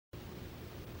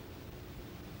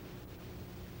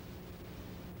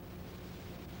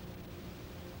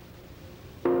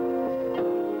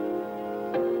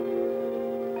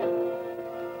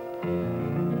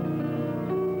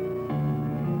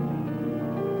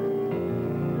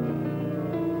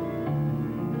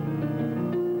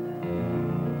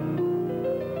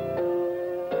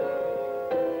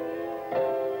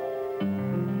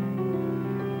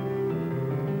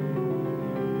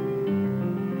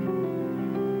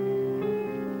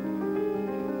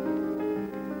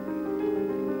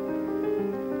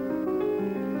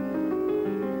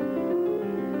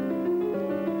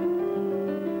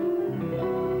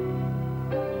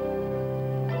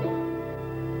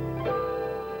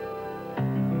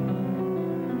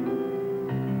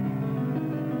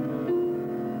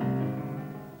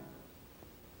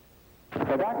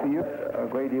Now, Doctor, you, a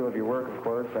great deal of your work, of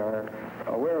course, are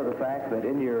aware of the fact that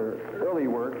in your early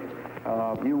work,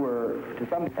 you were, to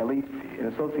some, at least, in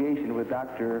association with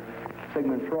Dr.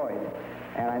 Sigmund Freud.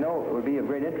 And I know it would be of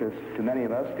great interest to many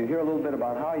of us to hear a little bit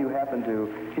about how you happened to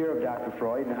hear of Dr.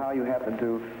 Freud and how you happened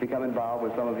to become involved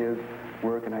with some of his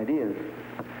work and ideas.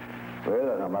 Well,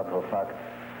 as a matter of fact,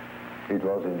 it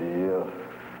was in the year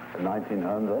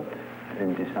 1900,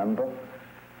 in December,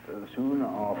 soon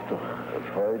after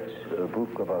Freud's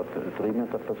book about dream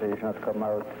interpretation had come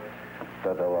out,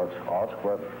 that I was asked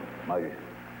by my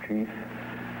chief,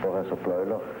 Professor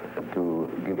Bleuler, to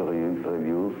give a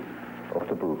review of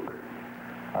the book.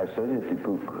 I studied the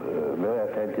book very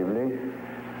attentively,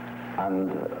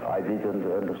 and I didn't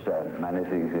understand many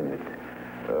things in it,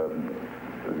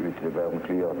 which were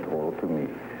clear at all to me.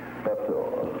 But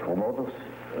from others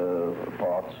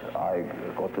parts, I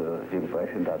got the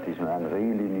impression that this man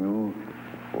really knew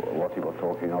what he was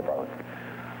talking about.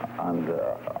 And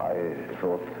I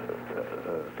thought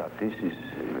that this is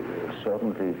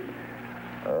certainly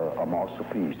a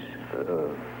masterpiece,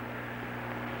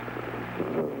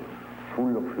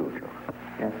 full of future.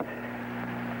 Yes.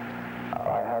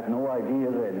 I had no idea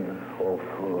then of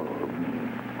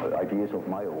ideas of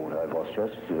my own. I was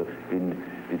just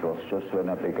it was just when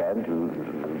I began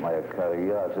my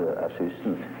career as an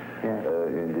assistant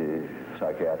in the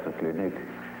psychiatric clinic.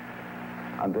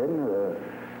 And then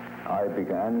I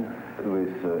began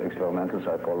with experimental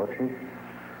psychology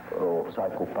or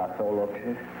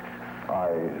psychopathology.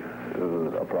 I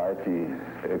applied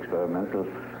the experimental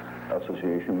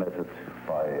association method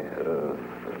by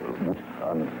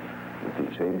and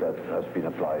the same that has been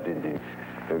applied in the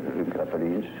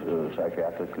Grappelin's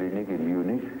psychiatric clinic in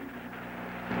Munich,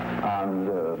 and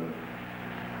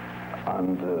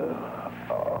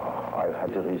I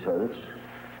had the results,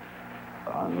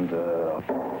 and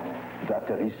that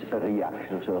there is a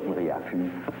reaction, a certain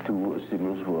reaction to a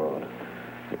stimulus world.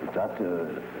 That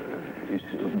is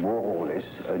more or less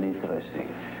uninteresting.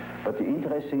 But the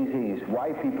interesting thing is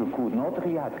why people could not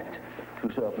react to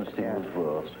certain stimulus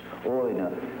words, or in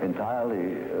an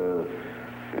entirely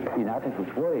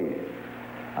inadequate way.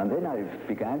 And then I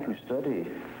began to study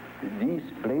these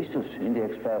places in the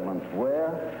experiment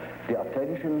where the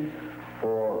attention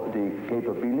or the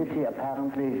capability,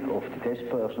 apparently, of the test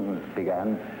person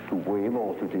began to waver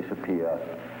or to disappear.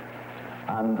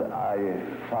 And I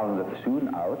found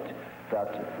soon out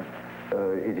that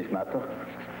it is matter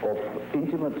of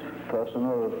intimate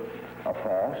personal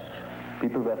affairs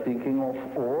people were thinking of,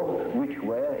 or which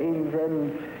were in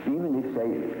them, even if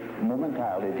they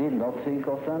momentarily did not think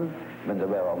of them, when they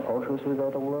were unconscious, with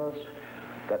other words,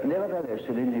 that nevertheless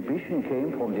an inhibition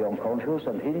came from the unconscious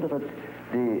and hindered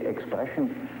the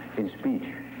expression in speech.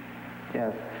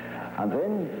 Yes. And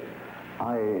then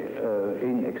I,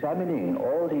 in examining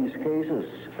all these cases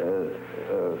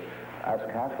as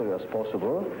carefully as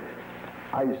possible,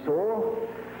 I saw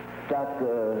that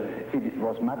it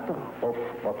was matter of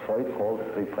what Freud called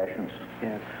repressions.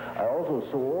 Yes. I also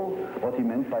saw what he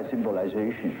meant by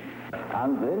symbolization.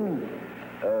 And then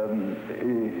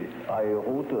I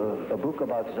wrote a book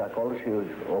about the psychology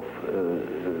of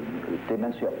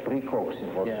dementia precox,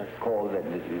 it was called,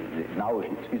 now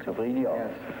schizophrenia.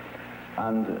 Yes.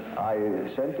 And I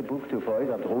sent the book to Freud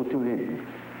and wrote to him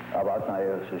about my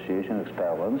association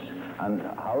experiments and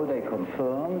how they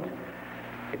confirmed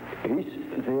his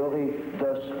theory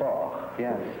thus far.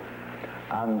 Yes.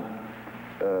 And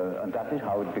that is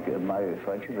how it began, my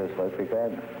friendship with Freud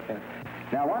began. Yes.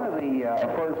 Now, one of the,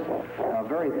 of course,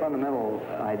 very fundamental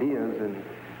ideas in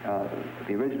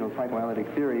the original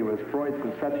psychoanalytic theory was Freud's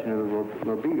conception of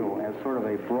the libido as sort of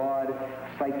a broad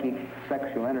psychic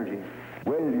sexual energy.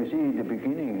 Well, you see, in the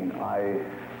beginning, I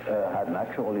had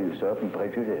naturally certain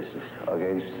prejudices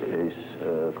against his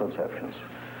conceptions.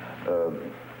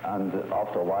 And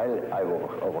after a while, I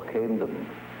overcame them.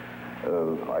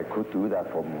 I could do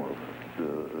that from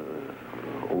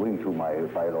owing to my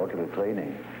biological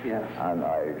training. Yes. And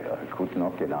I could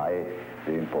not deny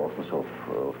the importance of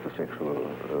the sexual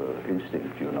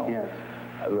instinct, you know. Yes.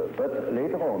 But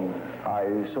later on,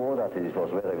 I saw that it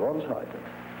was very one-sided.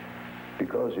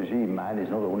 Because, you see, man is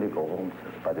not only governed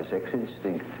by the sex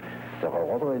instinct, there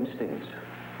are other instincts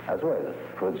as well.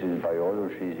 For instance, in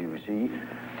biology, you see,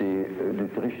 the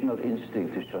nutritional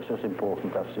instinct is just as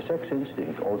important as the sex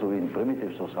instinct. Also, in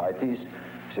primitive societies,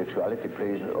 sexuality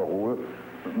plays a role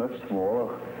much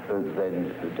smaller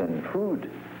than food.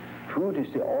 Food is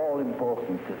the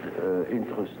all-important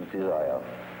interest and desire.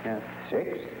 Yeah.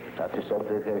 Sex, that is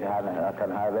something they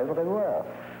can have everywhere.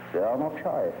 They are not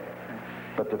shy.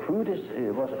 But the food is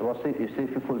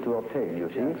difficult to obtain, you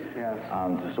see,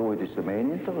 and so it is the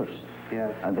main interest.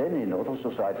 Yes. And then in other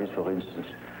societies, for instance,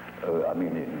 I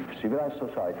mean in civilized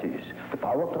societies, the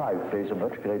power drive plays a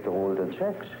much greater role than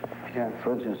sex. Yes.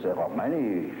 For instance, there are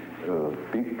many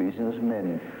big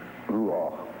businessmen who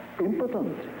are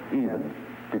impotent even,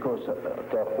 because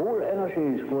their whole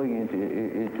energy is going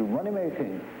into money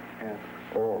making. Yes.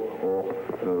 Or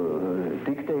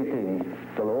dictating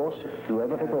the laws to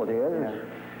everybody else. Yeah.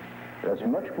 That's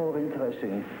much more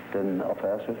interesting than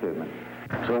affairs with women.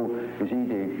 So, you see,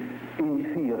 the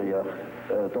inferior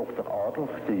Dr. Adolf,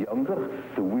 the younger,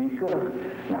 the weaker,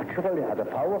 naturally had a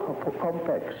power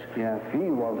complex. Yeah.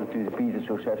 He wanted to be the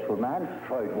successful man.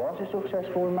 Freud was a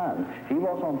successful man. He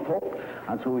was on top,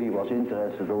 and so he was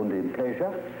interested only in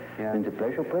pleasure, in the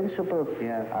pleasure principle,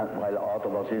 while Adolf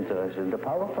was interested in the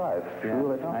power drive. Yeah.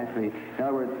 Sure enough. I see. In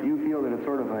other words, you feel that it's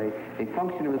sort of a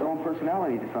function of his own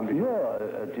personality to some degree. Yeah,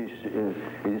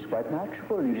 it is quite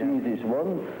natural. You see, it is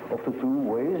one of the two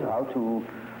ways how to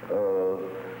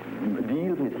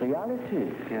deal with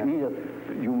reality. Yeah. Either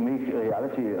you make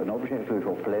reality an object of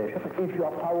your pleasure, if you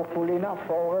are powerful enough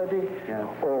already,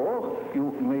 or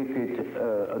you make it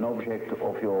an object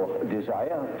of your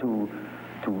desire to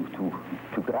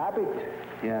grab it.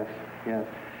 Yes, yes.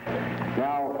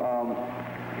 Now,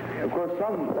 of course,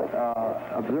 some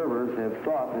observers have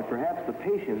thought that perhaps the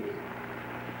patients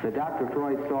that Dr.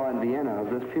 Freud saw in Vienna of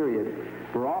this period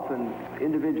were often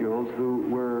individuals who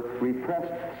were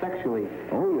repressed sexually.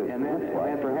 Oh, yes.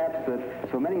 And perhaps that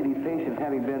so many of these patients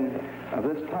having been of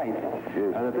this type,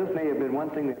 that this may have been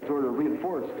one thing that sort of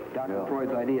reinforced Dr.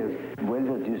 Freud's ideas. Well,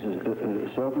 it is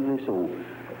certainly so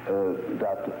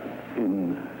that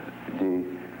in the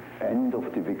end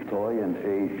of the Victorian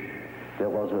age, there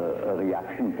was a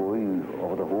reaction going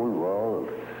over the whole world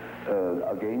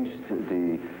against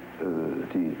the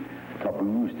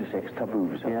taboos, the sex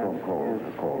taboos, as one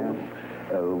call them.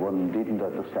 One didn't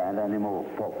understand anymore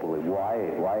properly why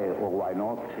or why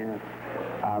not.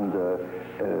 And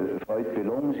Freud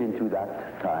belongs into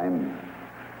that time,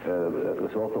 a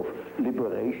sort of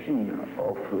liberation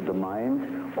of the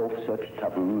mind of such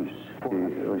taboos. The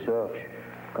research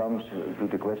comes to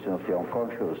the question of the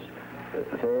unconscious.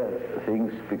 There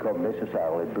things become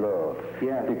necessarily blurred,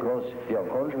 because the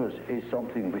unconscious is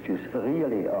something which is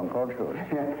really unconscious.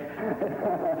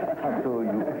 And so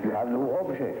you have no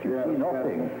object, you see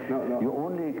nothing. No. You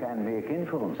only can make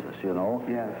inferences, you know.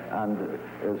 And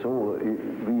so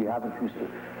we have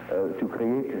to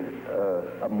create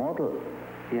a model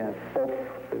of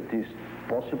this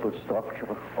possible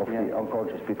structure of the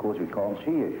unconscious, because we can't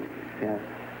see it.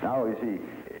 Now, you see,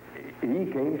 he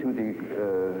came to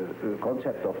the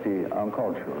concept of the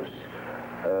unconscious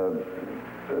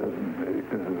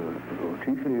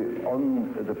chiefly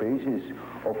on the basis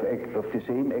of the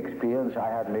same experience I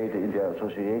had made in the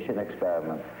association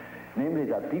experiment, namely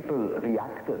that people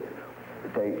reacted.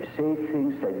 They said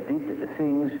things, they did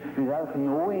things without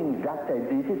knowing that they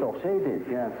did it or said it.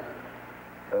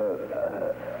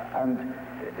 And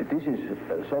this is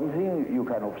something you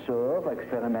can observe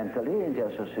experimentally in the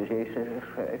association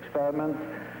experiment,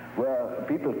 where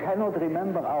people cannot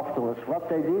remember afterwards what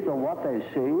they did or what they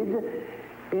said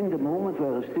in the moment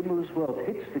where the stimulus word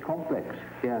hits the complex.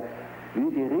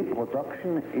 With the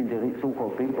reproduction, in the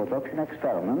so-called reproduction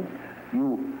experiment,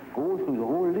 you go through the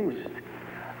whole list,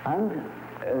 and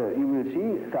you will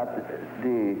see that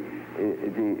the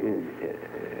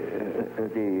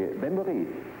memory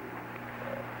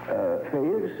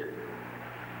fails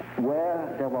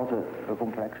where there was a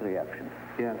complex reaction.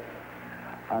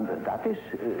 And that is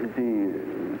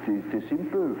the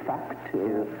simple fact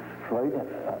Freud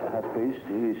has based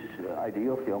his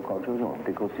idea of the unconscious on,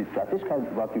 because that is kind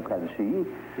of what you can see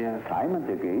time and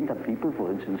again, that people,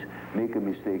 for instance, make a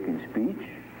mistake in speech.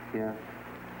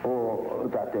 Or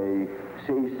that they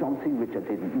say something which they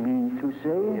didn't mean to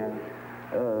say,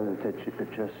 that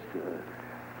just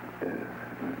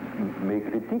make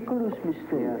ridiculous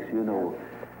mistakes, you know.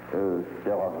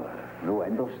 There are no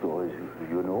end of stories,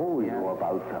 you know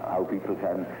about how people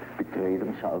can betray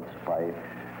themselves by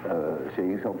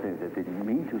saying something they didn't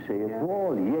mean to say at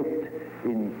all, yet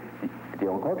in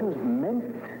the unconscious meant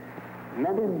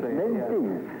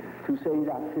to say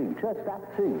that thing, just that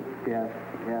thing.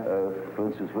 For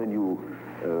instance, when you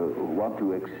want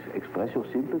to express your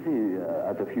sympathy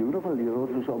at a funeral, you go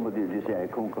to somebody, you say, I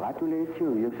congratulate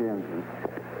you. You say,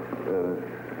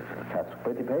 that's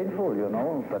pretty painful, you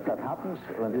know, but that happens,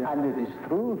 and it is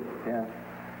true.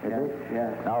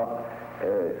 Now,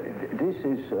 this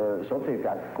is something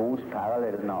that goes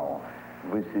parallel now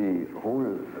with the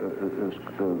whole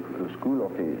school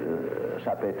of the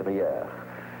Salpêtrière.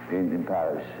 in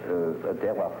Paris.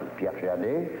 There was Pierre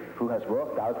Janet, who has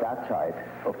worked out that side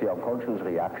of the unconscious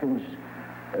reactions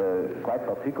quite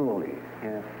particularly.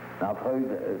 Yes. Now Freud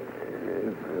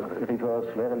refers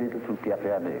very little to Pierre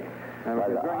Janet.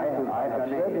 Well, I have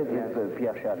studied with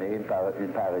Pierre Janet in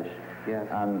Paris, yes.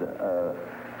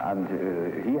 and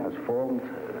he has formed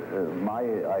my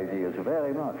ideas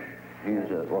very much. He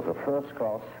was a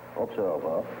first-class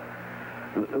observer,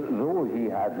 though he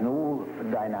had no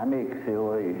dynamic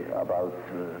theory about,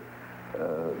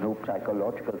 no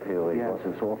psychological theory. Yes. It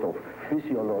was a sort of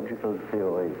physiological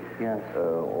theory yes.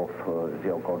 Of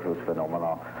the unconscious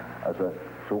phenomena as a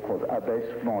so-called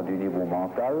abaissement du niveau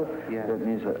mental. Yes. That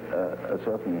means a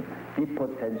certain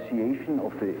depotentiation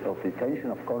of the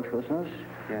tension of consciousness.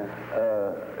 Yes.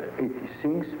 It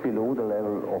sinks below the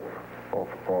level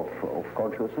of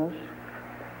consciousness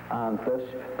and thus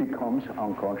becomes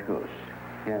unconscious.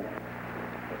 Yes.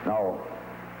 Now,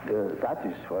 that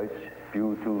is Freud's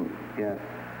view too. Yes.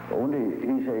 Only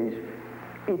he says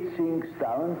it sinks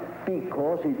down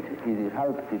because it is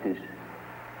helped, it is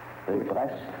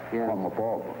repressed yes. from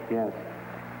above. Yes.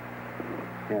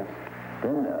 Yes.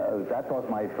 Then that was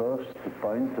my first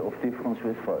point of difference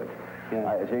with Freud. Yes.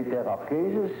 I say there are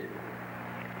cases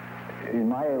in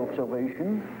my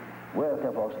observation where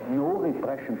there was no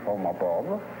repression from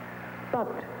above,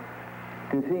 but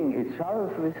the thing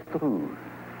itself withdrew.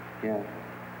 Yes.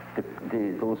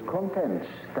 Those contents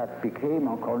that became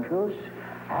unconscious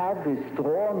had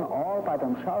withdrawn all by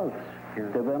themselves.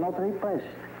 Yes. They were not repressed.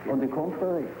 Yes. On the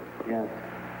contrary. Yes.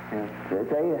 Yes.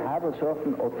 They have a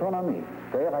certain autonomy.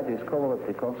 There I discovered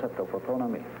the concept of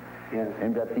autonomy. Yes.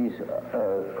 And that these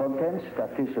contents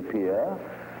that disappear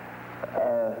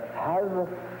have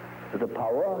the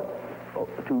power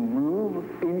to move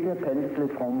independently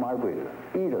from my will.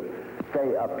 Either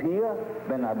they appear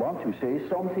when I want to say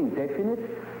something definite,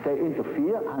 they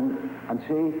interfere and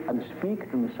say and speak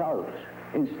themselves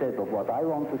instead of what I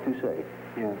wanted to say.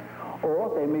 Yes.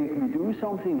 Or they make me do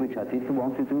something which I didn't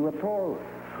want to do at all.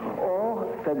 Or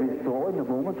they withdraw in the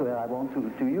moment where I want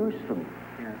to use them.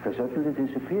 Yes. They certainly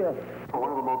disappear.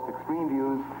 One of the most extreme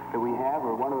views that we have,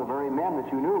 or one of the very men that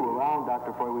you knew around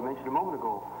Dr. Freud, we mentioned a moment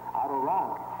ago, Otto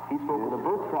Rank. He spoke of the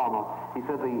birth trauma. He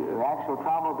said the actual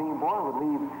trauma of being born would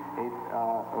leave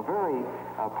a very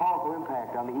powerful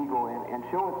impact on the ego and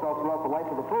show itself throughout the life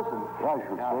of the person. I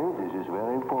should say this is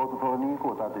very important for an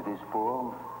ego, that it is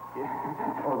born. Yeah.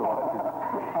 Otherwise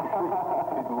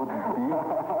it wouldn't be.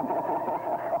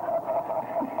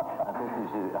 And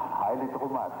this is highly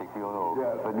traumatic, you know,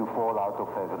 yes. When you fall out of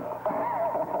heaven.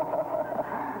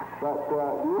 But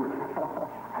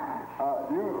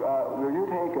you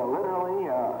take literally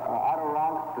Otto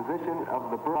Rank's position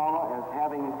of the birth trauma as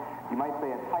having, you might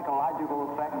say, a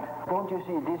psychological effect? Don't you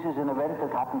see, this is an event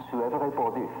that happens to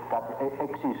everybody that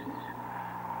exists,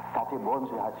 that once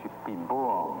has been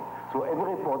born. So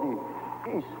everybody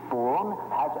is born,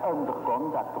 has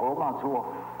undergone that trauma. So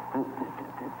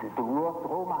the word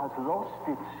trauma has lost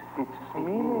its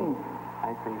meaning.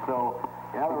 I see. So,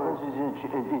 because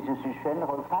it is a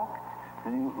general fact,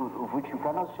 which you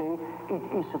cannot say it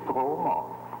is a trauma.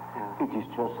 Yeah. It is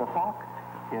just a fact.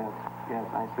 Yes, yes,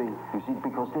 I see. You see,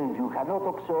 because then you cannot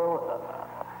observe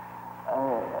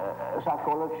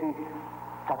psychology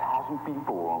that hasn't been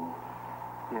born.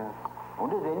 Yes.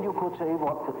 Only then you could say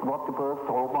what the birth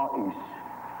trauma is.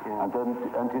 Yeah. And then,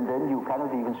 until then you cannot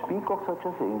even speak of such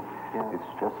a thing. Yeah. It's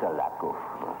just a lack of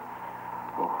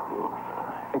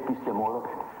epistemology.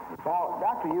 Well,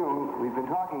 Dr. Jung, we've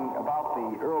been talking about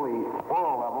the early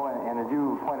oral level, and as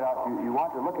you pointed out, you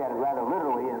want to look at it rather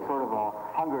literally as sort of a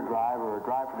hunger drive or a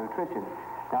drive for nutrition.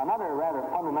 Now, another rather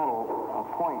fundamental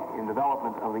point in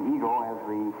development of the ego, as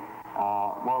the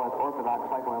more or less orthodox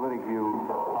psychoanalytic view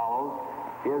follows,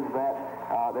 is that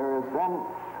there is then,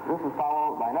 this is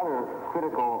followed by another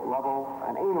critical level,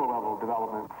 an anal level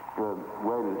development.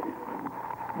 Well,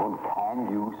 one can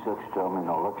use such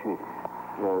terminology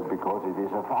because it is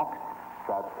a fact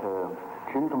that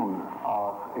children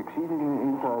are exceedingly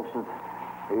interested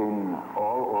in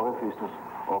all orifices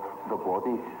of the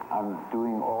body and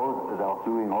doing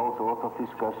all sorts of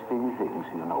disgusting things,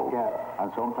 you know. Yeah.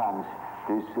 And sometimes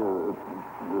this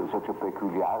such a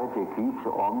peculiarity keeps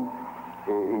on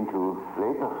into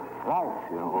later life,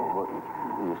 you know.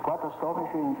 It is quite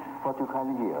astonishing what you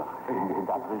can hear in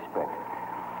that respect.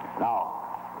 Now,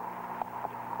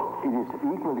 it is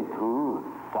equally true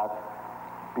that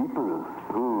people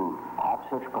who have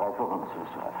such preferences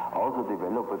also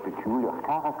develop a peculiar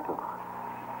character.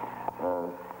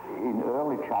 In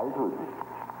early childhood,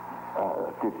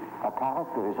 a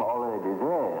character is already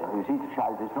there. You see, the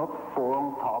child is not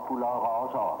born tabula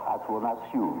rasa, as one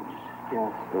assumes.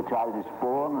 Yes. The child is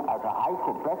born at a high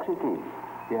complexity.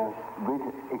 Yes. With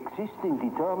existing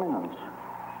determinants.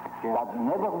 Yes. That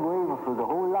never waver for the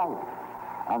whole life.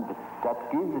 And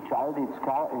that gives the child his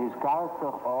character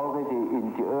already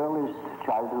in the earliest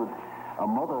childhood. A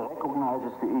mother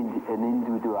recognizes an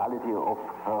individuality of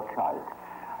her child.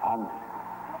 And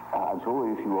so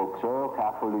if you observe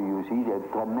carefully, you see a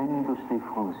tremendous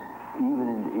difference,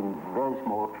 even in very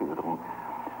small children.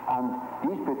 And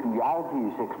these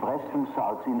peculiarities express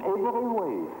themselves in every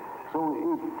way. So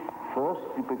first,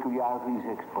 the peculiarities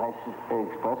express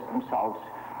themselves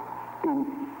in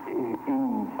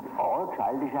all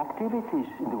childish activities,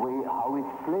 in the way how it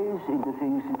plays, in the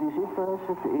things it is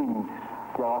interested in.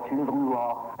 There are children who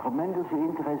are tremendously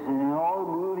interested in all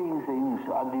moving things,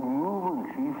 and in movement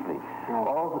chiefly. Yeah.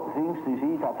 All the things they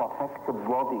see that affect the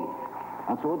body.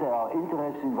 And so they are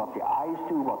interested in what the eyes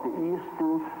do, what the ears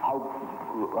do,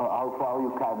 how far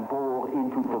you can bore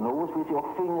into the nose with your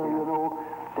finger, you know.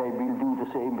 They will do the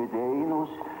same with their anus.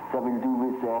 They will do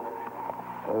with their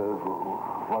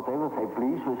whatever they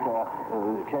please with their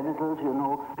genitals, you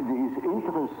know. These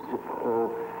interests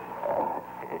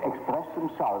express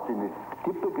themselves in a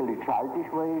typically childish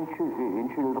way in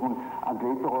children, and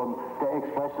later on they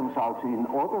express themselves in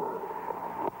other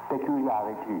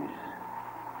peculiarities,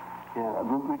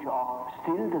 which are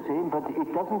still the same, but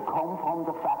it doesn't come from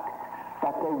the fact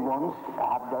that they once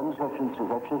have done such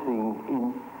a thing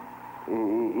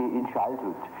in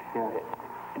childhood. Yeah.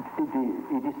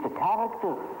 It is the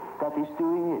character that is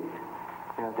doing it.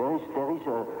 Yeah. There is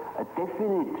a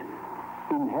definite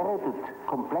inherited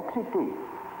complexity.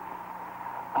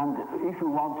 And if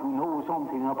you want to know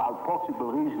something about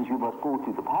possible reasons, you must go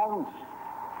to the parents.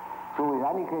 So in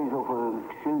any case of a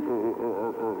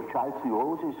child's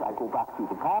neurosis, I go back to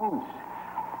the parents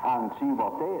and see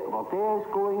what there is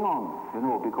going on, you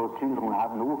know, because children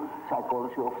have no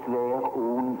psychology of their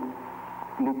own,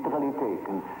 literally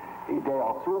taken. They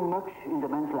are so much in the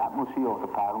mental atmosphere of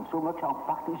the parents, so much en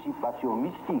participation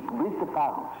mystique with the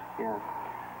parents. Yes.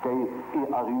 They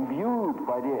are imbued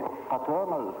by the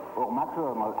paternal or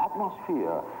maternal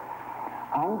atmosphere,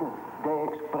 and they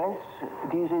express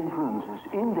these influences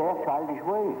in their childish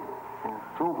way. Yeah.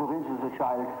 So, for instance,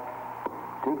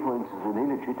 take for instance an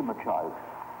illegitimate child.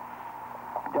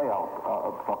 They are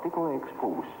particularly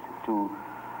exposed to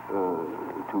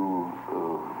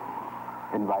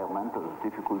environmental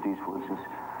difficulties, for instance,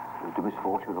 the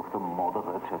misfortune of the mother,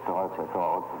 etc.,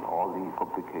 and all the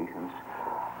complications.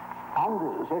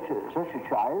 And such a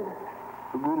child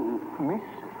will miss,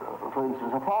 for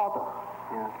instance, a father.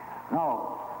 Yeah.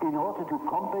 Now, in order to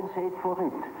compensate for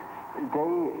it,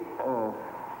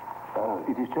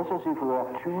 it is just as if we were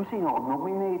choosing or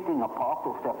nominating a part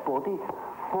of their body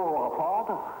for a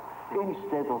father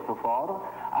instead of the father,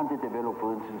 and they develop,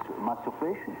 for instance,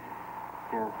 masturbation.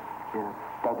 Yeah. Yeah.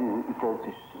 That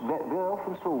is very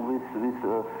often so with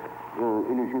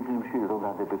illegitimate children,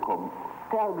 that they become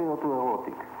terribly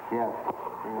autoerotic. Yes.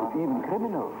 Even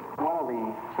criminal. One of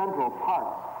the central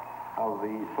parts of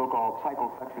the so-called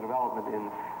psychosexual development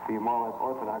in the more or less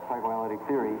orthodox psychoanalytic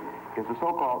theory is the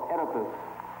so-called Oedipus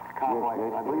complex.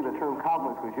 Yes, yes, I believe the term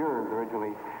complex was yours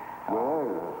originally. Well,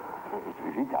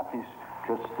 you see, that is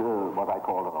just what I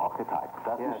call an archetype.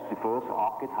 That is the first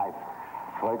archetype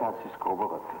Freud has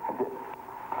discovered. The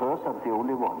first and the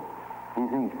only one. He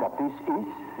thinks that this is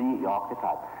the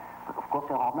archetype. Of course,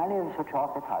 there are many such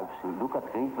archetypes. You look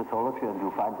at Greek mythology and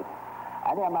you find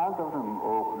any amount of them,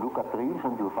 or look at dreams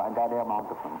and you find any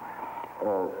amount of them.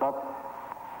 But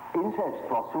incest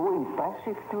was so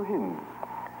impressive to him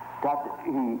that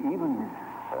he even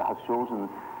has chosen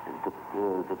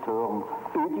the term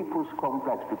Oedipus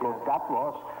complex, because that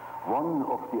was one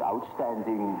of the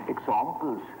outstanding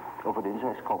examples of an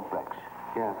incest complex.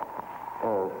 Yeah.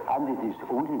 And it is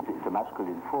only the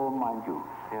masculine form, mind you,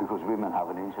 because women have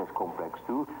an incest complex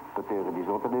too, but there it is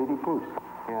not an Oedipus.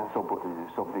 Yeah. So it is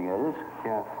something else.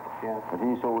 Yeah. Yeah.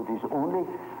 So it is only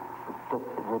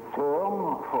the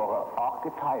term for an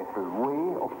archetypal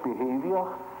way of behavior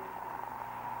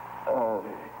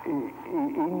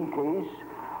in case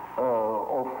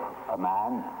of a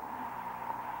man's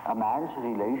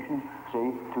relation,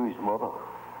 say, to his mother.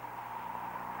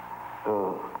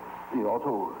 It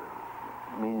also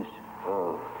means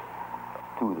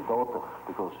to the daughter,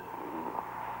 because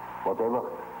whatever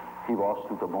he was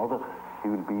to the mother, he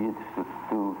will be it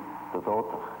to the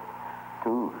daughter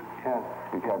too. Yes.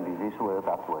 It can be this way or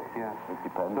that way. Yes. It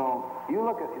depends. So you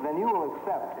look at, then you will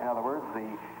accept, in other words, the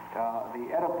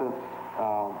Oedipus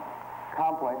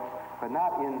complex but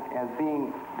not as being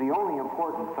the only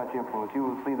important such influence. You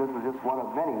will see this is just one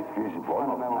of many. This is one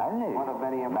of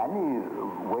many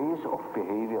ways of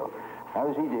behavior. Now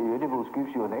you see, the universe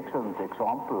gives you an excellent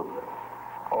example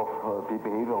of the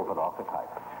behavior of an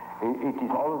archetype. It is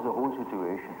always the whole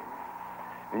situation.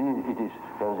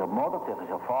 There is a mother, there is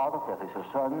a father, there is a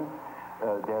son,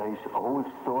 there is a whole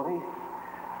story,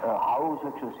 how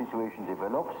such a situation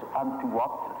develops, and to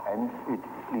what end it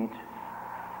leads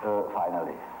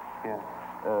finally. Yeah.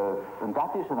 And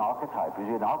that is an archetype. You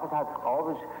see, an archetype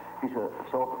always is a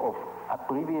sort of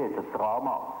abbreviated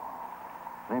drama.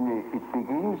 Namely, it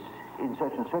begins in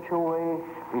such and such a way,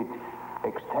 it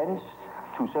extends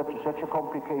to such a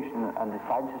complication, and it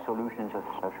finds a solution in such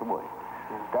and such a way.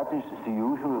 That is the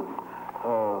usual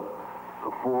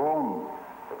form.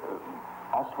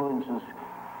 As for instance,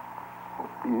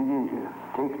 you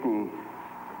take the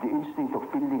instinct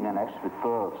of building a nest with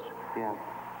birds. Yeah.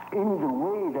 In the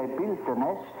way they build the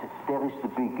nest, there is the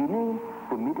beginning,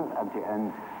 the middle, and the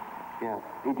end. Yeah.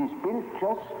 It is built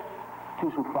just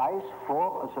to suffice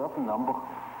for a certain number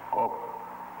of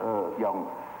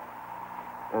young.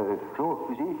 So,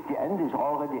 you see, the end is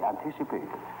already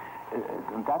anticipated.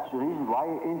 And that's the reason why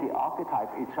in the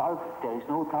archetype itself there is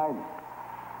no time.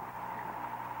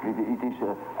 It is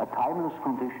a timeless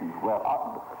condition where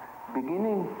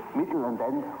beginning, middle, and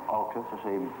end are just the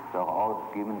same. They're all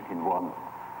given in one.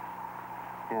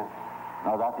 Yeah.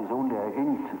 Now that is only a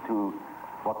hint to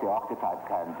what the archetype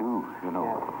can do, you know,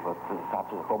 but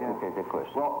that's a complicated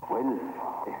question. Well,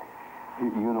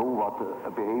 you know what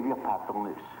a behavior pattern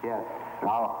is. Yes.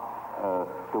 Now,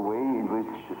 the way in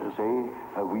which, say,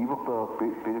 a weaver bird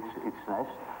builds its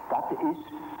nest, that is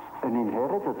an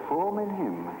inherited form in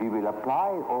him. He will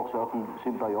apply all certain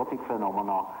symbiotic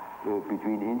phenomena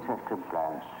between insects and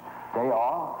plants. They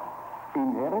are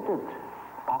inherited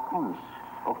patterns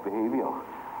of behavior.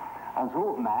 And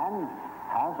so man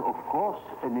has, of course,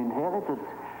 an inherited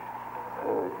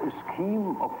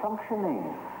scheme of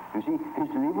functioning. You see, his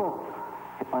liver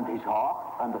and his heart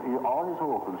and all his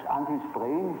organs and his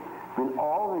brain will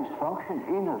always function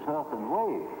in a certain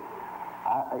way,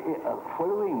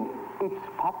 following its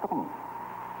pattern.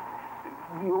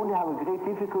 We only have a great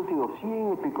difficulty of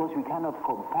seeing it because we cannot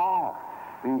compare.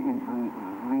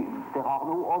 There are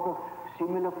no other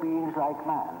similar beings like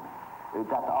man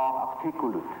that are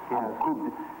articulate and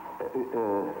could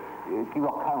give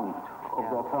account of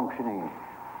their functioning.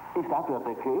 If that were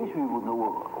the case, we would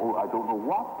know, I don't know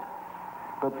what.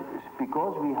 But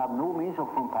because we have no means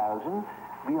of comparison,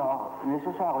 we are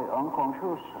necessarily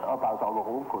unconscious about our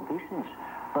own conditions.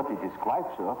 But it is quite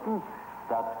certain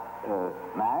that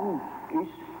man is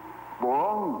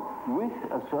born with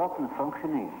a certain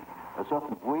functioning, a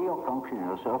certain way of functioning,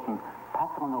 a certain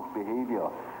pattern of behavior.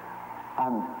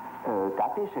 And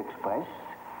that is expressed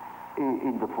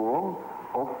in the form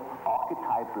of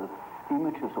archetypal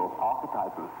images, of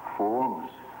archetypal forms.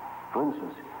 For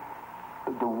instance,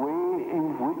 the way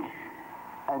in which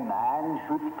a man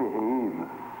should behave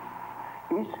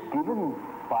is given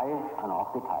by an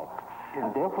archetype. Yeah.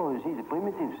 And therefore, you see, the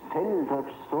primitives tell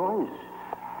such stories.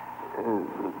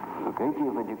 A great deal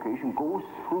of education goes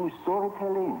through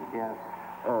storytelling. Yes.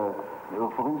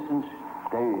 For instance,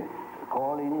 they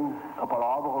call in a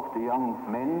palaver of the young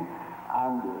men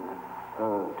and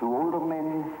to older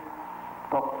men,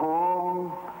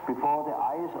 perform before the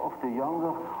eyes of the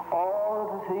younger all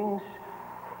the things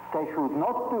they should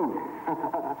not do.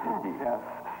 Yeah.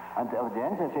 And at the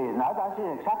end they say, now that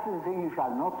is exactly the thing you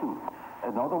shall not do.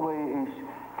 Another way is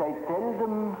they tell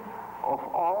them of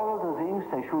all the things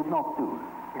they should not do.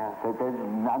 Yeah.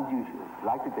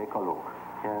 Like the Decalogue.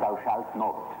 Yeah. Thou shalt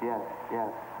not. Yes, yes.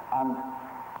 And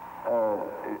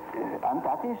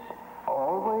that is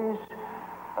always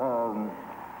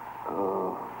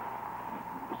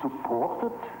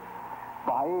supported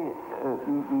by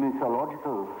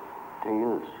mythological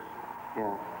tales.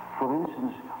 Yeah. For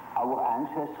instance, our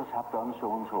ancestors have done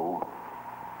so and so,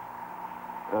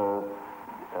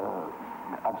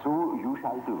 and so you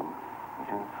shall do.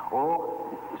 Okay. Or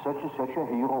such a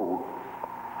hero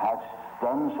has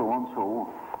done so and so,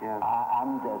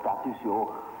 and that is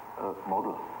your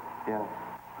model. Yeah.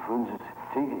 For instance,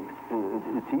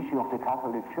 the teaching of the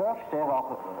Catholic Church, there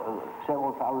are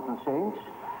several thousand saints,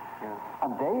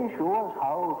 and they show us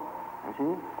how, you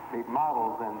see, they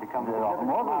models and become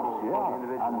models for the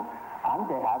individual. And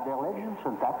they have their legends,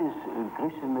 and that is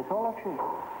Christian mythology.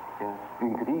 Yeah.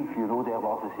 In Greek, you know, there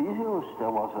was a Theseus,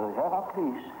 there was a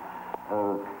Heracles,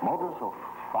 models of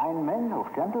fine men, of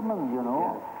gentlemen, you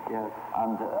know. Yeah.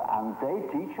 Yeah. And they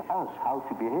teach us how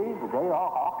to behave. They are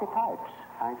archetypes.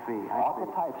 I see.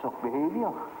 Archetypes of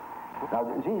behavior. Now,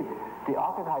 see, the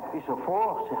archetype is a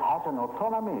force, it has an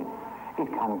autonomy. It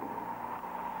can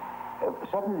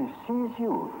suddenly seize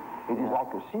you. It is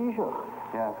like a seizure.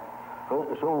 Yeah.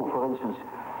 So, for instance,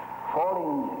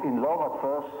 falling in love at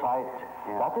first sight,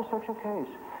 that is such a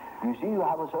case. You see, you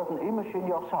have a certain image in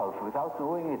yourself without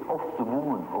knowing it of the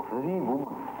woman, of the woman.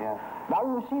 Yeah. Now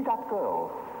you see that girl,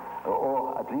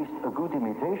 or at least a good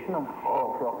imitation of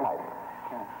your type.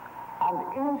 Yeah. And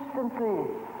instantly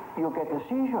you get a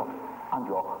seizure, and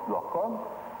you're gone.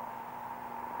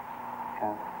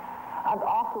 Yeah. And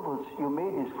afterwards you may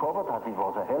discover that it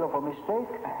was a hell of a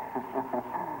mistake.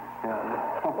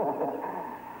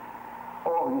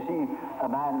 Or you see, a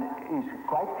man is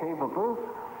quite capable,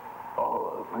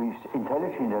 he's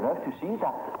intelligent enough to see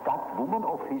that that woman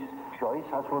of his choice,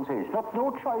 as one says, not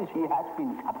no choice, he has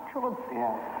been captured.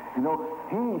 Yeah. You know,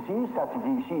 he sees that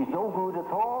she is no good at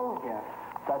all,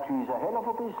 that she is a hell of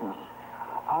a business.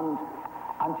 And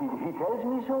he tells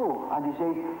me so, and he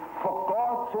says, for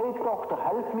God's sake, doctor,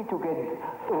 help me to get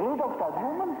rid of that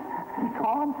woman. He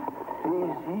can't.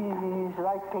 He's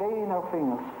like clay in her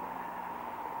fingers.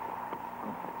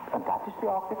 And that is the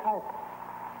archetype.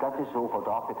 That is so-called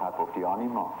archetype of the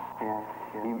anima. Yeah,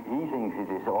 yeah. He thinks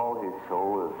it is all his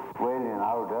soul. Well, in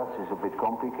our Dutch it's a bit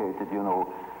complicated, you know.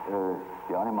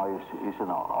 The anima is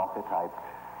an archetype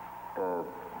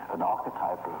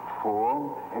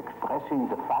form expressing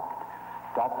the fact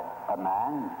that a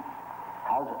man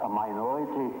has a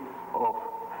minority of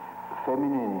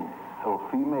feminine or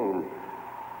female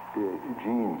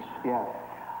genes. Yeah.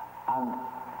 And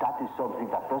that is something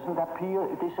that doesn't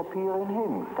disappear in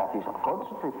him. That is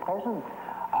constantly present.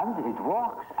 And it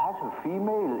works as a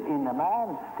female in a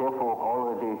man. Therefore,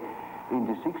 already in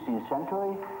the 16th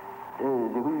century,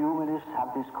 the humanists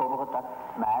have discovered that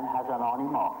man has an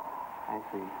anima. I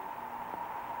see.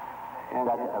 And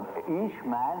that each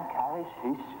man carries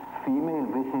his female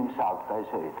with himself, they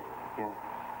say it. Yes.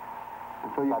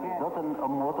 And so you that is not a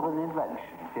modern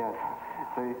invention. Yes.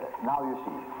 So now you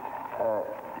see,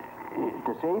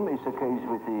 the same is the case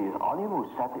with the animus.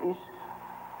 That is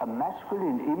a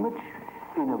masculine image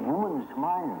in a woman's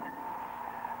mind,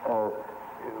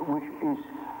 which is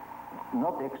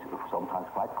not sometimes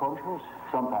quite conscious,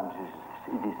 sometimes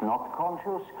it is not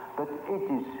conscious, but it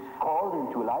is called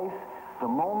into life the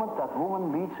moment that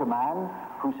woman meets a man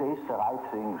who says the right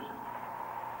things.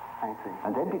 I see.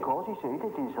 And then because he said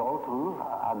it is all true,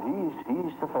 and he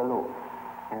is the fellow.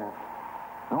 Yes.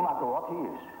 No matter what he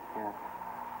is. Yes.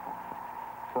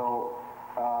 So,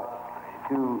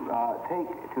 to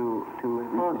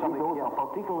infer something, those are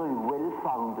particularly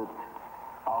well-founded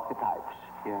archetypes,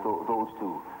 those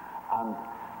two. And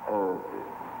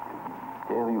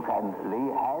there you can lay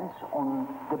hands on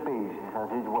the basis, as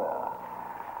it were,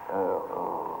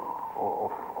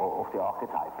 of the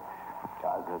archetype.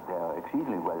 They are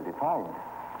exceedingly well defined.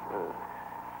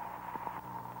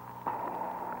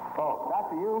 So,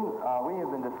 Dr. Jung, we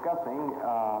have been discussing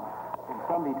in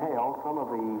some detail some of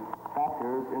the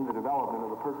factors in the development of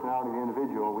the personality of the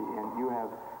individual, and you have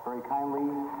very kindly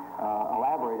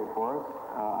elaborated for us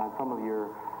on some of your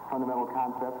fundamental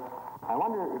concepts. I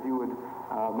wonder if you would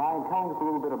mind telling us a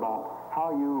little bit about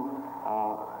how you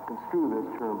construe this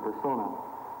term, persona.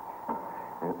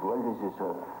 Well, this is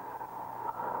a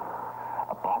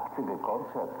practical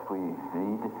concept we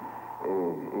need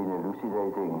in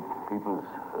elucidating people's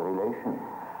relation.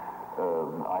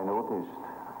 I noticed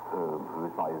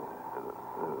with my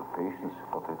patients,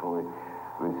 particularly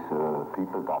with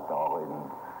people that are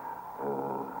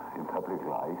in public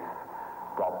life,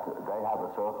 that they have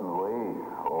a certain way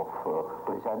of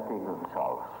presenting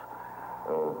themselves.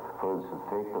 For instance,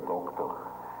 take the doctor.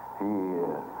 He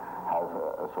has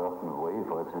a certain way.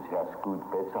 For instance, he has good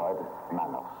bedside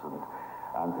manners,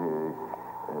 and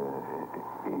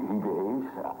he behaves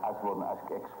as one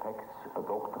expects a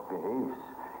doctor behaves.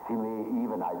 He may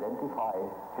even identify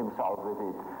himself with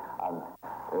it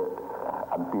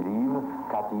and believe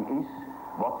that he is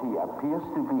what he appears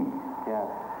to be. Yeah.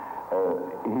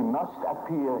 He must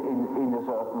appear in a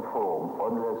certain form,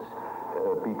 unless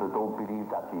people don't believe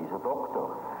that he is a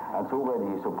doctor. And so when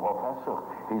he is a professor,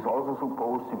 he's also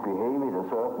supposed to behave in a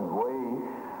certain way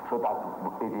so that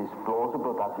it is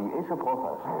plausible that he is a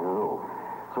professor, you know.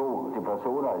 So the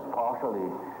persona is partially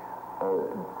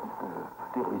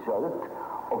the result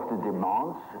of the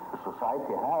demands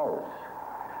society has.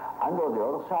 And on the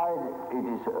other side, it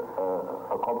is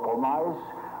a compromise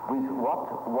with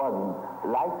what one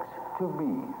likes to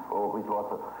be, or with what,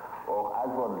 or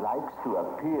as one likes to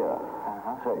appear.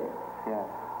 Say. Yeah.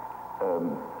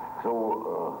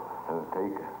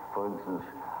 Take, for instance,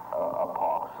 a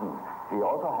parson. He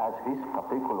also has his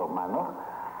particular manner,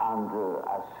 and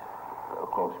as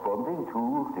corresponding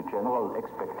to the general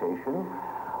expectation,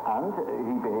 and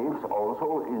he behaves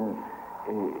also in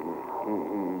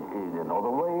another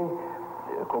way,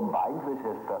 combined with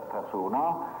his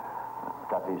persona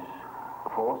that is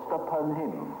forced upon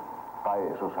him by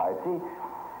society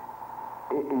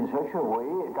in such a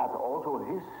way that also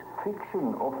his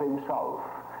fiction of himself,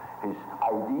 his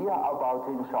idea about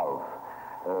himself,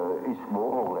 is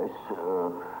more or less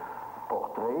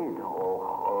portrayed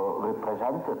or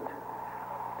represented.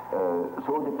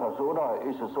 So the persona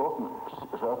is a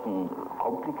certain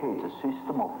complicated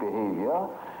system of behavior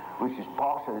which is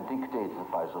partially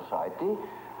dictated by society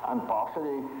and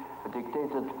partially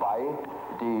dictated by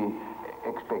the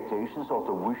expectations or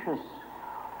the wishes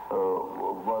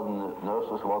one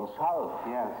nurses oneself.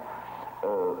 Yes.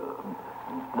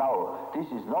 Now, this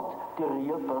is not the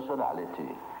real personality,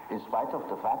 in spite of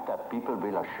the fact that people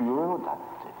will assure you that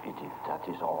that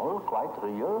is all quite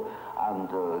real and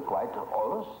quite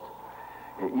honest,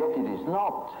 yet it is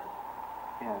not.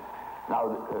 Yes.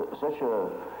 Now, such a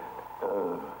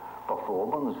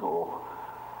performance, or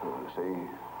say,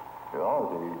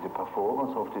 the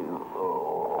performance of the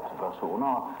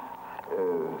persona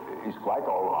is quite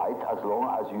all right as long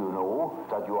as you know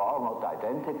that you are not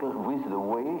identical with the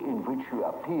way in which you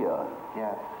appear.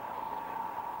 Yes.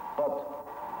 But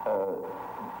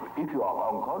if you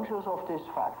are unconscious of this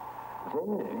fact,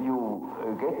 then you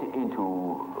get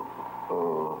into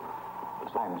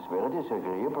times very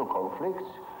disagreeable conflicts.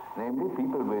 Namely,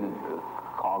 people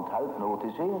can't help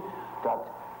noticing that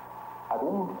at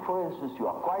home, for instance, you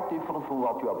are quite different from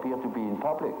what you appear to be in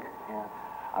public. Yeah.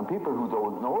 And people who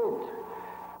don't know it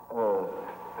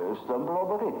stumble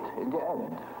over it in the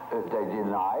end. They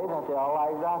deny that they are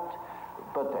like that,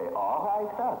 but they are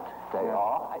like that. They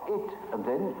are it. And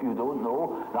then you don't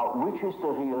know, now, which is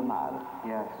the real man?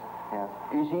 Yes, yes.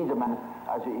 Is he the man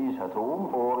as he is at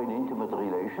home or in intimate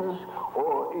relations,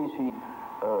 or is he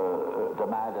the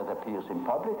man that appears in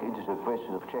public? It is a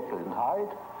question of Jekyll and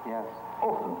Hyde. Yes.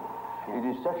 Often. Yes. It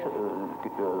is such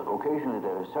occasionally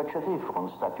there is such a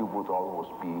difference that you would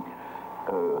almost be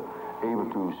able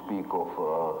to speak of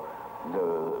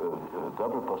the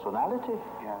double personality.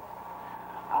 Yes.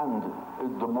 And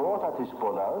the more that is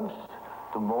pronounced,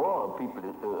 the more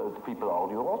people are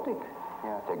neurotic.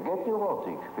 Yes. They get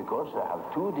neurotic because they have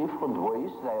two different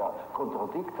ways. They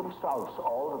contradict themselves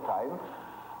all the time,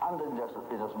 and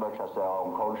in as much as they are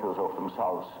unconscious of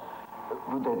themselves,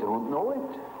 they don't know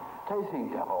it. They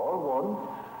think they're all one.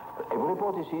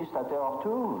 Everybody sees that there are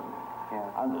two.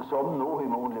 Yeah. And some know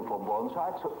him only from one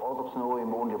side, so others know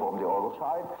him only from the other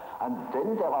side. And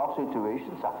then there are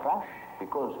situations that clash,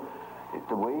 because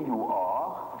the way you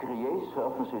are creates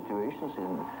certain situations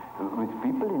with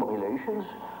people in relations,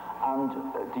 and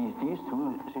these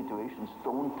two situations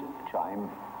don't chime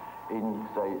in.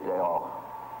 They are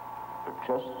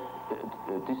just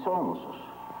dissonances.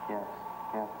 Yes,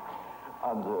 yes.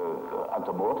 And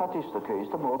the more that is the case,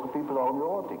 the more the people are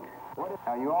neurotic.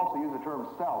 Now, you also use the term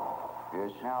self. Yes.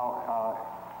 Now,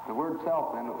 the word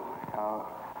self, then,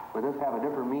 would this have a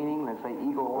different meaning than, say,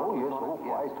 ego? Oh, yes,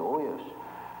 quite, oh, yes.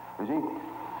 You see,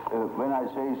 when I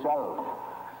say self,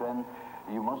 then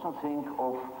you mustn't think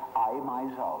of I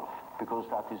myself, because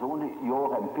that is only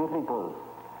your empirical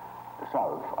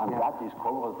self, and that is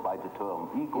covered by the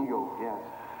term ego. Ego, yes.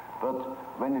 But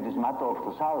when it is matter of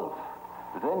the self,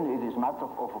 then it is matter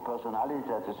of a personality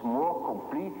that is more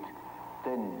complete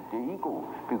than the ego,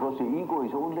 because the ego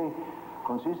is only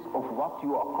consists of what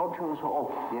you are conscious of.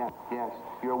 Yes, yes.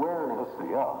 Your awareness.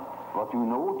 Yeah, what you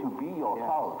know to be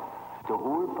yourself. Yes. The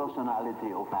whole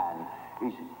personality of man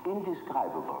is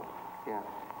indescribable. Yeah.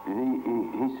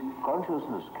 His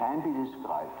consciousness can be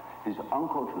described. His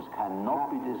unconscious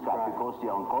cannot be described, because the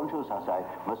unconscious, as I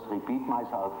must repeat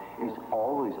myself, is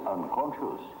always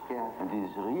unconscious. Yeah. And it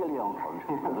is really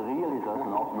unconscious, but really does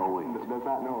not know it. Does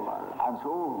not know about it. And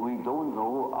so we don't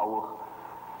know our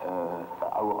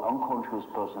unconscious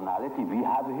personality. We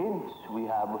have hints, we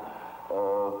have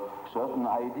certain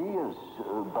ideas,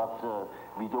 but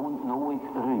we don't know it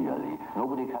really.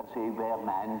 Nobody can say where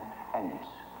man ends.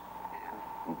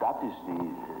 And that is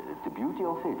the beauty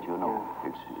of it, you know. Yeah.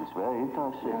 It's very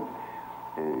interesting.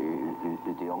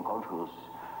 Yeah. The unconscious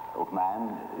of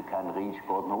man can reach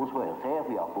God knows where. There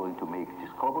we are going to make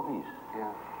discoveries.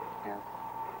 Yeah, yeah.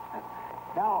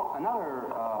 Now, another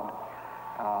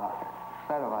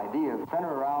set of ideas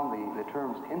center around the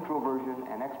terms introversion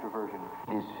and extroversion.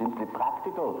 It's simply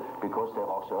practical, because there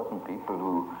are certain people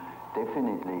who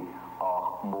definitely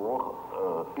are more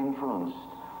influenced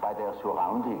by their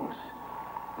surroundings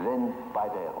than by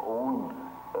their own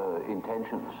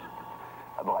intentions.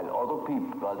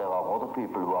 While there are other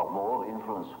people who are more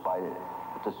influenced by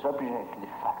the subjective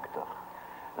factor.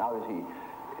 Now you see,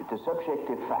 the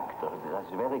subjective factor, that's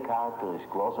very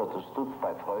characteristic, was understood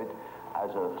by Freud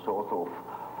as a sort of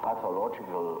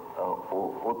pathological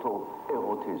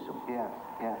autoerotism. Yes,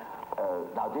 yes.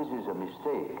 Now this is a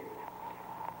mistake.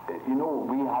 You know,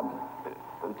 we have,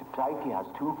 the psyche has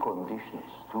two conditions,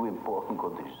 two important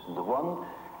conditions. The one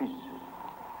is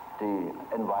the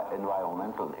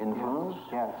environmental influence,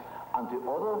 yes, yes. And the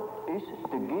other is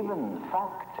the given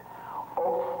fact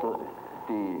of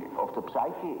the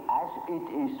psyche as it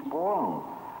is born.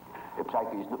 The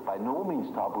psyche is by no means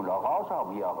tabula rasa.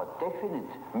 We are a definite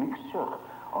mixture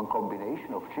and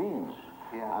combination of genes.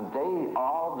 Yeah. And they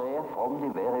are there from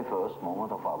the very first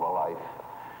moment of our life.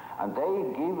 And they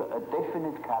give a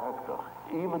definite character,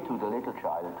 even to the little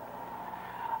child.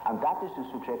 And that is the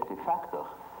subjective factor,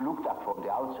 looked at from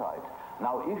the outside.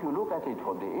 Now, if you look at it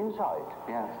from the inside,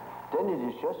 yes, then it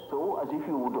is just so as if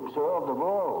you would observe the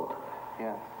world.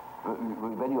 yes,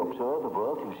 When you observe the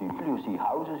world, you see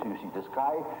houses, you see the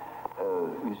sky,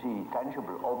 you see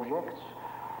tangible objects.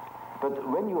 But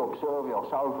when you observe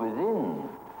yourself within,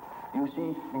 you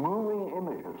see moving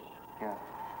images. yes,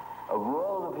 A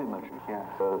world of images, yes.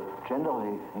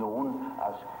 Generally known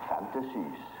as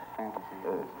fantasies.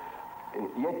 Fantasies.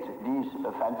 Yet these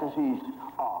fantasies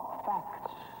are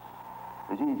facts.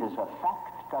 You see, it is a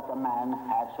fact that a man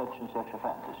has such and such a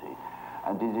fantasy.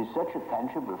 And it is such a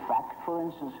tangible fact, for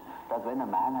instance, that when a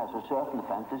man has a certain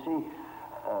fantasy,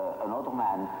 another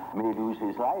man may lose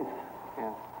his life.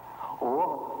 Yes.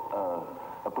 Or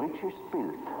a bridge is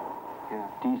built. Yeah.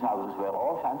 These houses were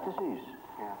all fantasies.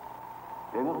 Yeah.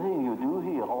 Everything you do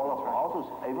here, all of houses,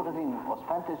 everything was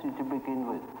fantasy to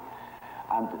begin with.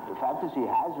 And fantasy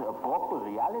has a proper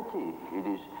reality.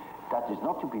 That is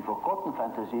not to be forgotten.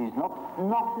 Fantasy is not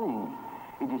nothing.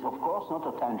 It is, of course, not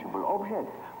a tangible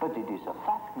object, but it is a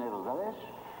fact, nevertheless.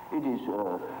 It is,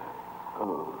 a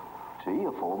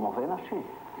form of energy.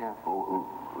 Yeah.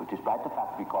 Despite the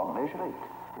fact we can't measure it.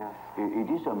 Yes.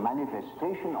 It is a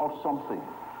manifestation of something.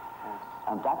 Yes.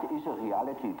 And that is a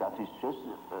reality. That is just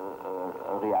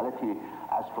a reality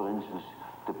as, for instance,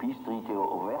 the peace treaty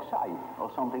of Versailles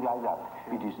or something like that.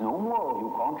 Yeah. It is no more.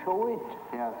 You can't show it.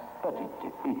 Yes. But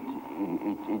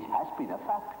it has been a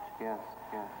fact. Yes.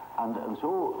 Yes. And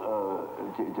so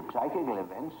the psychical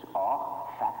events are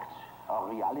facts, are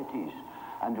realities.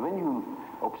 And when you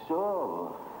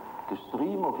observe the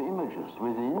stream of images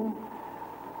within,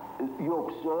 you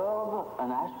observe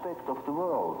an aspect of the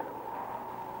world.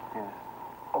 Yes.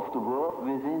 Of the world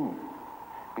within.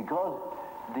 Because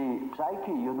the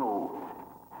psyche, you know,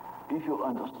 if you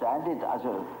understand it as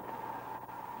a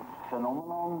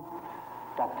phenomenon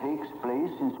that takes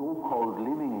place in so-called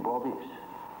living bodies,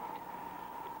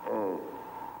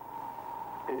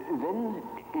 then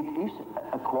it is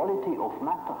a quality of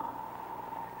matter.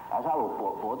 As our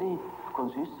body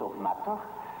consists of matter,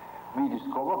 we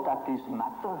discover that this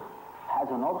matter has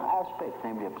another aspect,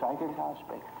 namely a psychic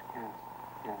aspect. Yes.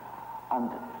 Yes.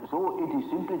 And so it is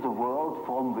simply the world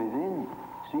from within,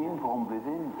 seen from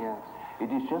within. Yes.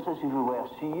 It is just as if we were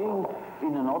seeing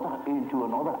into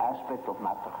another aspect of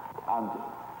matter. And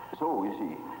so, you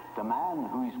see, the man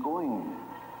who is going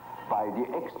by the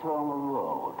external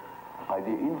world, by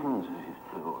the influences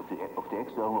of the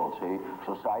external world, say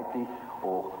society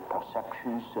or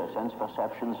perceptions, sense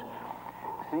perceptions,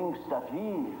 thinks that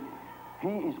he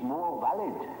is more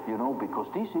valid, you know, because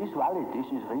this is valid, this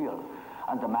is real.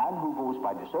 And the man who goes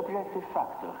by the subjective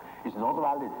factor is not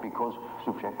valid because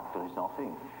subjective factor is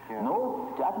nothing. Yeah. No,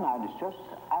 that man is just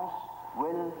as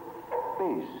well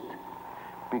based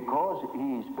because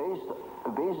he is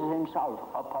bases himself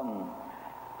upon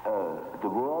the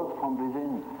world from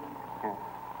within. Yeah.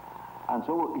 And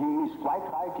so he is quite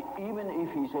right, even if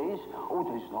he says, oh,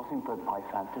 there is nothing but my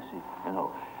fantasy, you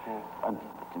know. Yeah. And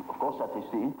of course that is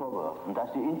the introvert. And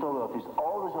that the introvert is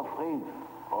always afraid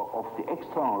of the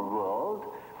external world.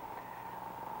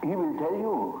 He will tell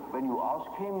you, when you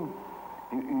ask him,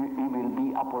 he will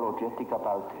be apologetic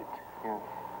about it. Yeah.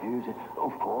 He will say,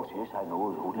 of course, yes, I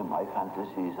know, it's only my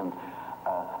fantasies. And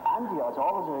he has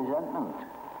always a resentment.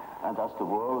 And as the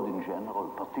world in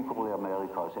general, particularly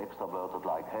America, is extroverted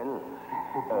like hell,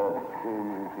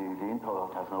 the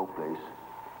introvert has no place.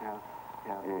 Yeah.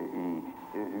 Yeah.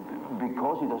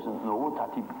 Because he doesn't know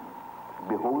that he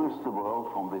beholds the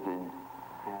world from within.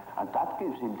 Yeah. And that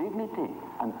gives him dignity,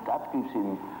 and that gives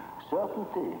him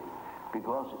certainty,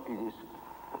 because it is,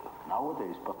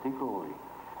 nowadays particularly,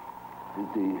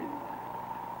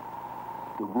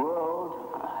 the world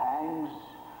hangs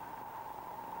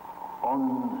on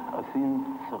a thin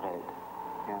thread.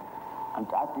 Yeah. And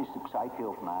that is the psyche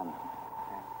of man.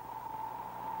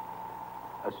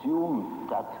 Assume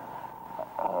that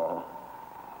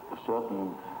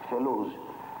certain fellows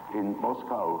in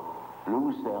Moscow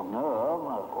lose their nerve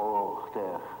or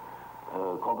their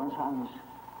common sense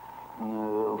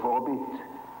for a bit,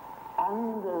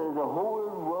 and the whole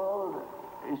world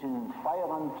is in fire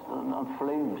and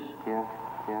flames. Yeah,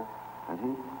 yeah. You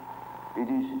see? It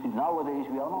is, nowadays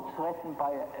we are not threatened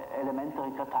by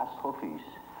elementary catastrophes.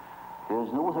 There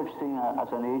is no such thing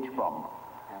as an H-bomb.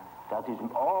 Yeah. That is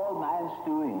all man's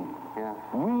doing. Yeah.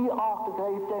 We are the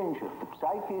great danger. The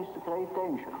psyche is the great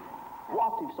danger.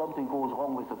 What if something goes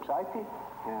wrong with the psyche?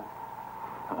 Yeah.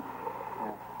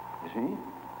 Yeah. You see?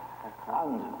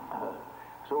 And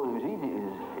so you see,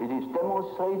 it is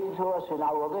demonstrated to us in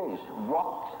our days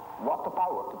what the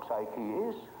power of the psyche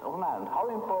is of man, how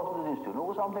important it is to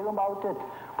know something about it,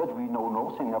 but we know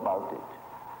nothing about it.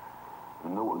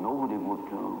 Nobody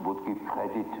would give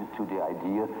credit to the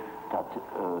idea that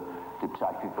the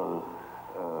psychical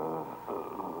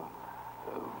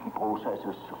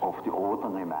processes of the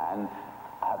ordinary man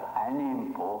have any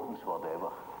importance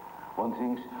whatever. One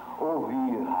thinks, oh,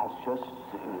 he has just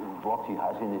what he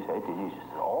has in his head. It is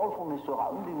all from his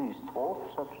surrounding. He's taught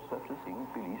such a thing,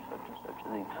 believes such a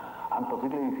thing. And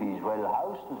particularly if he's well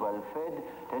housed and well fed,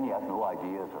 then he has no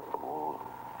ideas at all.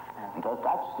 Yeah. And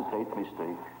that's the great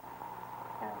mistake.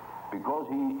 Yeah. Because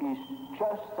he is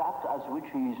just that as which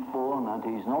he is born, and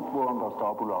he is not born as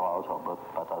tabula rasa,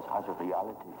 but as a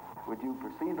reality. Would you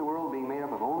perceive the world being made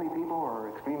up of only people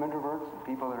or extreme introverts,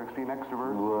 people that are extreme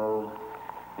extroverts? Well,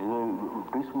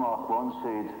 Bismarck once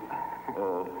said,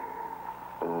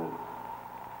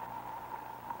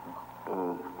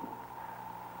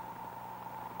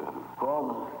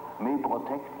 God may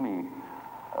protect me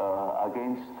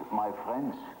against my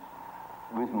friends.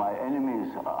 With my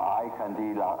enemies, I can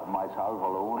deal myself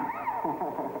alone.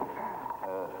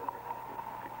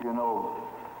 You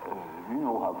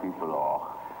know how people are.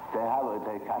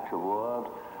 They catch a word,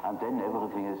 and then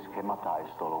everything is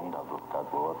schematized along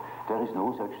that word. There is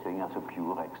no such thing as a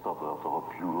pure extrovert or a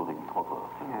pure introvert.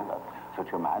 Yeah.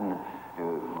 Such a man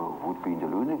would be in the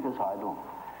lunatic asylum.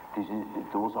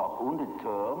 Those are only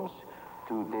terms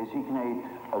to designate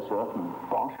a certain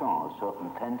penchant, a certain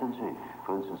tendency.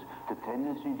 For instance, the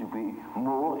tendency to be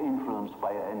more influenced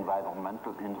by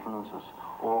environmental influences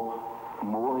or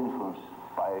more influenced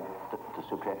by the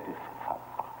subjective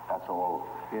factor. That's all.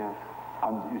 Yes.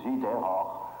 And you see, there are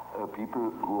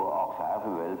people who are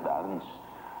very well balanced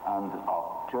and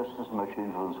are just as much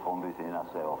influenced from within as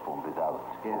they are from without,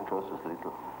 yes. or just as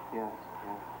little. Yes.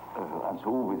 Yes. And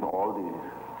so with all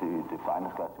the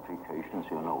finest classifications,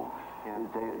 yes.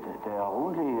 they are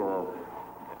only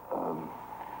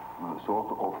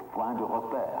sort of point de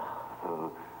repère,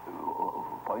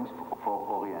 points for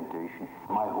orientation.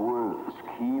 My whole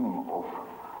scheme of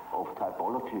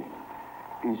typology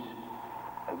is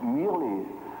merely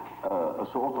a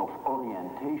sort of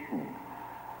orientation,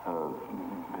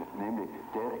 namely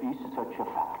there is such a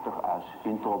factor as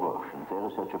introversion, there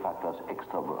is such a factor as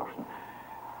extroversion.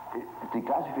 The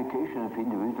classification of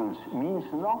individuals means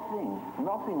nothing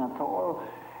at all.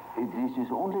 This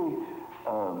is only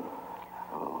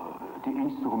the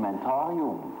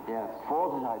instrumentarium, yes. for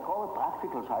the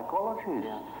practical psychologists,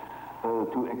 yes.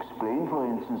 To explain, for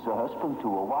instance, a husband to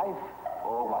a wife,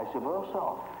 or vice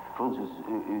versa. For instance,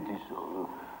 it is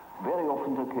very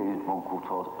often the case, one could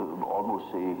almost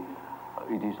say,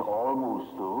 it is almost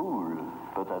the rule,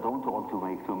 but I don't want to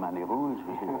make too many rules,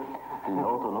 in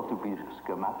order not to be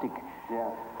schematic, yeah.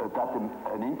 That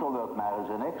an introvert marries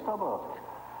an extrovert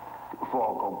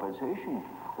for compensation,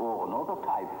 or another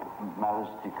type marries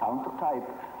the counter type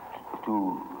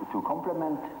to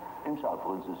complement himself,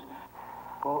 for instance.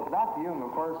 Well, Dr. Jung,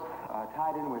 of course,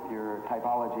 tied in with your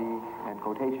typology and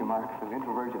quotation marks of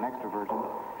introversion, extroversion,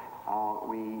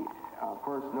 we, of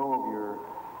course, know of your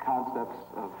concepts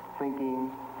of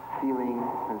thinking, feeling,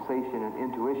 sensation, and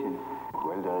intuition.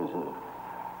 Well, there is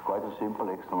quite a simple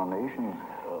explanation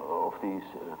of these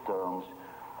terms,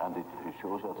 and it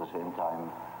shows at the same time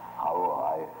how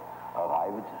I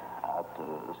arrived at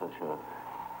such a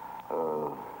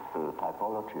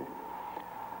typology.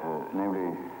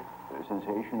 Namely,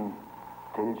 sensation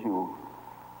tells you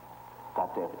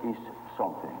that there is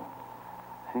something.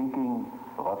 Thinking,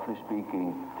 roughly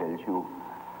speaking, tells you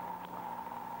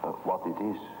what it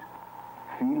is.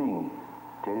 Feeling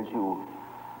tells you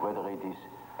whether it is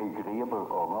agreeable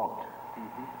or not,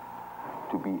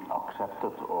 to be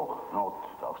accepted or not,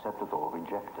 accepted or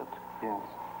rejected. Yes.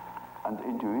 And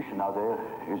intuition, now there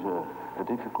is a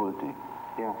difficulty.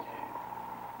 Yes.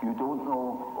 You don't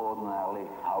know ordinarily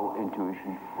how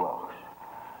intuition works.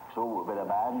 So when a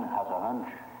man has a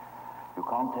hunch, you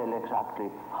can't tell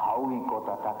exactly how he got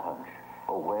at that hunch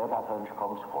or where that hunch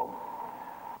comes from.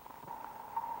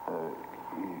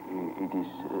 It is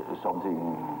something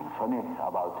funny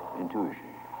about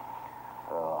intuition.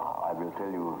 I will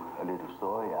tell you a little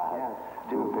story. I had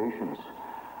two patients.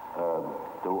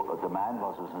 The man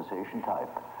was a sensation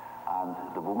type, and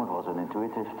the woman was an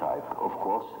intuitive type. Of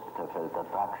course, they felt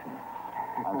attraction.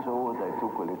 And so they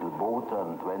took a little boat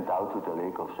and went out to the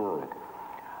Lake of Zurich.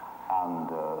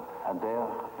 And there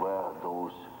were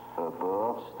those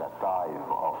birds that dive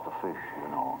after fish, you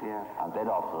know. Yeah. And then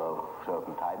after a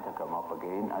certain time they come up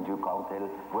again, and you can't tell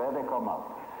where they come up.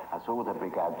 And so they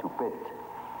began to bet.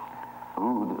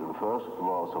 Who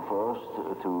was the first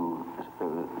to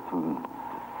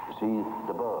see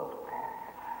the bird?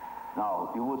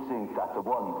 Now, you would think that the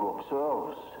one who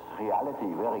observes reality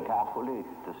very carefully,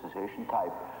 the sensation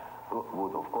type,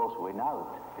 would of course win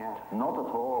out. Yeah. Not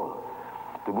at all.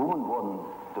 The woman won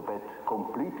the bet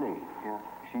completely. Yeah.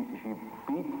 She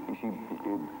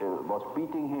was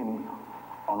beating him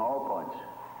on all points.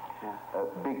 Yeah.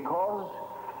 Because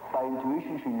by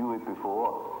intuition she knew it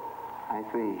before. I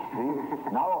see.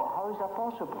 Now, how is that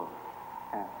possible?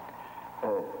 Yeah.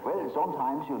 Well,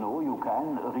 sometimes, you know, you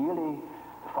can really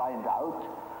find out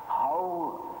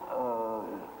how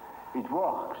it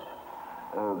works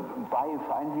by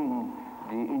finding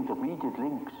the intermediate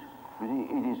links. You see,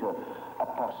 it is a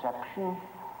perception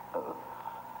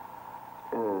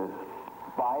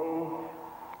by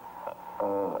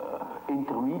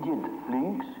intermediate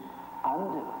links,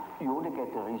 and you only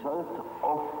get the result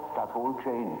of that whole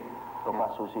chain of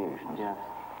associations. Yes.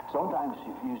 Sometimes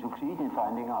you succeed in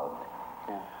finding out,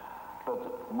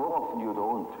 but more often you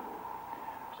don't.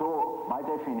 So my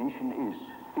definition is,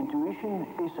 intuition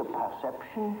is a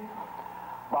perception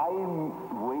by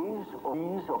ways or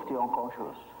means of the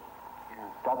unconscious.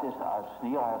 Yes. That is as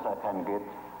near as I can get.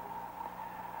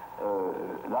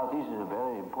 Now this is a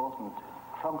very important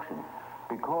function,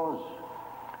 because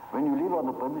when you live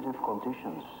under primitive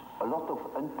conditions, a lot of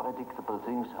unpredictable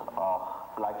things are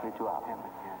likely to happen.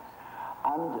 Yes.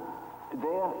 And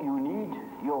there you need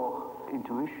your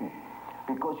intuition,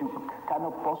 because you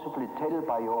cannot possibly tell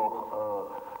by your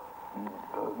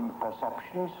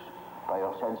perceptions, by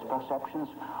your sense perceptions,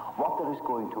 what there is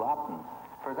going to happen.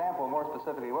 For example, more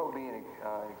specifically, what would be an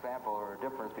example or a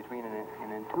difference between an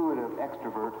intuitive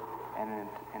extrovert and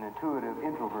an intuitive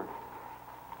introvert?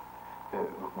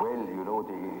 Well, you know,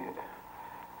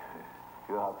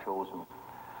 you have chosen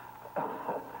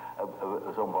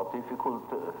a somewhat difficult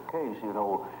case, you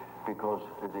know, because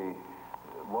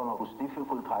one of those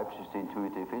difficult types is the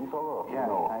intuitive introvert. Yes,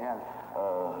 you know. I have.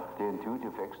 The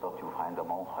intuitive extrovert you find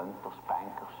among hunters,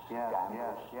 bankers,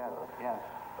 gamblers. Yes.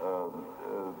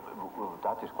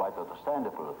 That is quite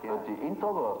understandable. Yes. But the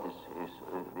introvert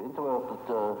the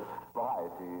introverted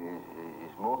variety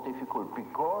is more difficult,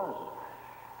 because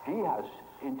he has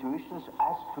intuitions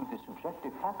as to the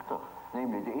subjective factor,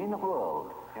 namely the inner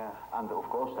world. Yeah. And of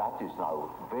course that is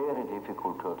now very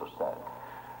difficult to understand,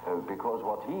 because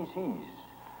what he sees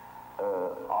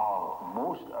are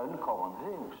most uncommon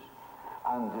things,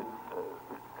 and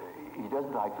he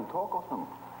doesn't like to talk of them.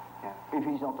 Yeah. If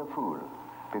he's not a fool,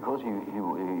 because he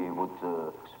would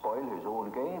spoil his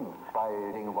own game by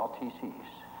saying what he sees,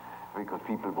 because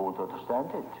people won't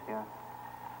understand it. Yeah.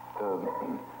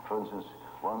 For instance,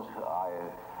 once I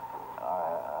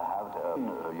had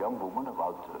a young woman,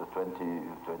 about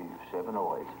 27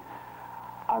 or 8,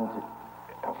 and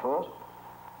her first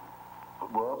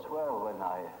words were, when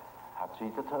I had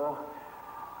seated her,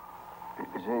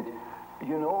 she said,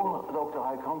 "You know, doctor,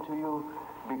 I come to you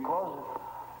because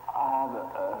I have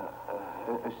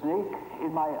a snake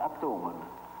in my abdomen."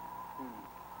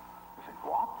 I said,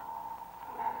 "What?"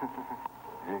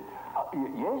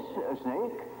 "Yes, a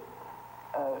snake,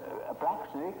 a black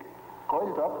snake,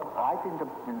 coiled up right in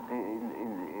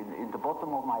the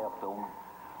bottom of my abdomen."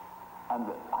 And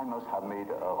I must have made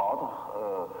a rather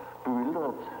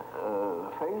bewildered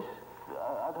face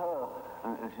at her.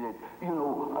 And she said, "You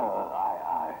know,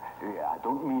 I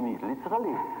don't mean it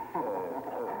literally,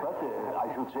 but I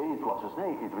should say it was a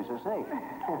snake. It was a snake."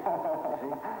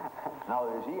 Now,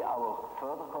 you see, our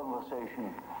further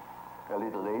conversation a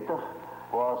little later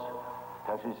was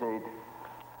that she said,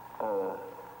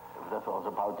 that was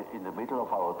about in the middle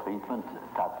of our treatment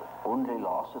that only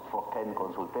lasted for 10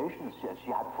 consultations.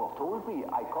 She had foretold me,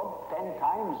 "I come 10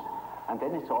 times, and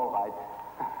then it's all right."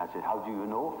 I said, "How do you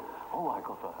know?" "Oh, I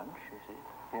got a hunch," she said.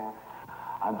 Yeah.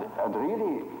 And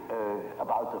really,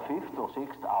 about the 5th or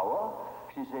 6th hour,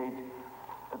 she said,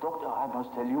 "Doctor, I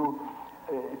must tell you,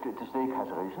 the snake has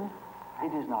risen.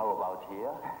 It is now about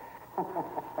here."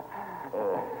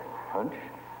 hunch.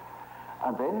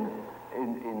 And then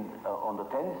on the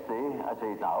 10th day, I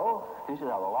said, now, this is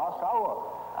our last hour.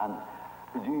 And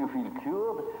do you feel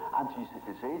cured? And she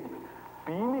said,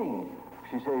 beaming,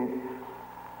 she said,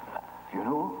 you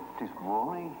know, this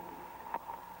morning,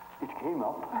 it came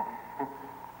up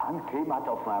and came out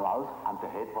of my mouth, and the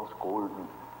head was golden.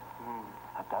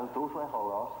 And those were her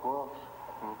last words.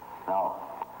 Now,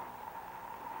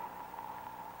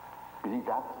 you see,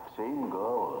 that same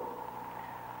girl,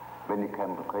 when it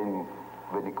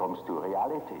comes to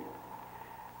reality,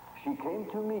 she came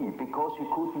to me because she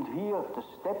couldn't hear the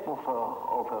step of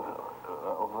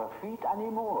her feet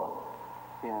anymore.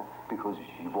 Yeah. Because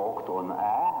she walked on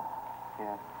air.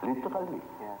 Yeah. Literally.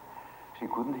 Yeah. She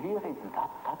couldn't hear it, and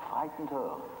that frightened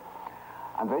her.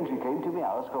 And when she came to me,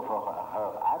 I asked her for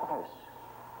her address.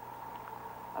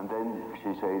 And then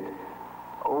she said,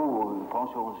 oh,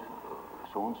 pension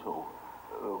so-and-so.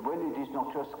 Well, it is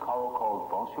not just called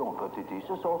pension, but it is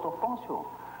a sort of pension.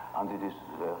 And it is,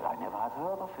 I never had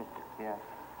heard of it. Yeah.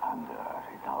 And I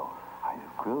said, now, I'm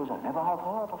curious, I never have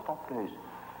heard of that place.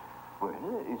 Well,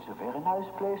 it's a very nice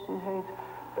place, he said.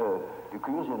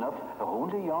 Curious enough, there are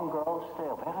only young girls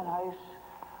there, very nice,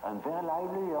 and very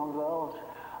lively young girls.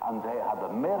 And they have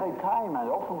a merry time, and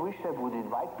often wish they would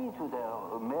invite me to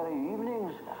their merry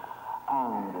evenings.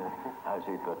 And I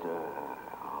said, but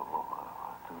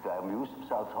they amuse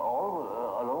themselves all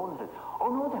alone. Oh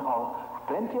no, there are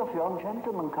plenty of young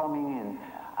gentlemen coming in,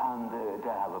 and they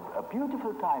have a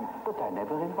beautiful time, but they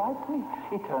never invite me.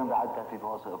 It turned out that it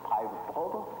was a private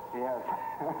brother. Yes.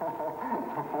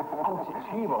 And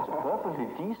she was a perfectly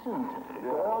decent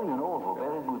girl, you know, of a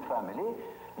very good family.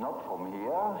 Not from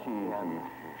here. She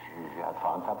had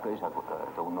found that place, I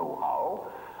don't know how.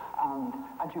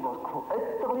 And she was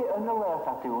utterly unaware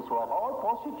that those were all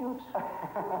prostitutes.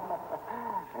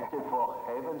 I said, for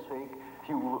heaven's sake,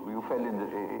 you fell into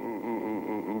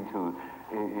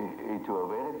a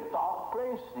very dark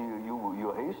place.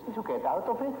 You hastened to get out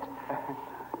of it.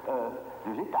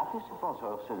 You see, that was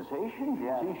her sensation.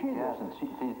 Yeah. She didn't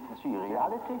see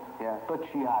reality, but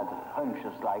she had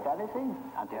hunches like anything,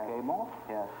 and they came off.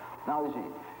 Yeah. Now, you see,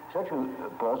 such a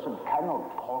person cannot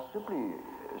possibly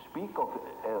speak of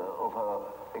her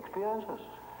experiences.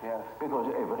 Yes.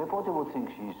 Because everybody would think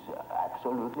she's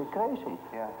absolutely crazy.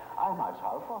 Yeah. I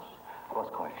myself was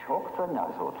quite shocked when I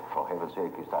thought, for heaven's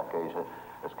sake, is that case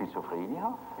a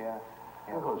schizophrenia? Yeah.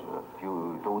 Yeah. Because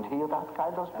you don't hear that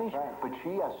kind of speech. Right. But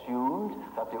she assumed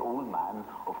that the old man,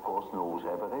 of course, knows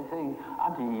everything,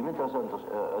 and he even does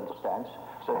understands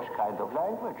such kind of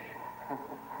language.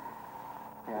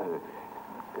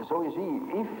 So you see,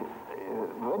 if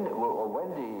when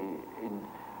the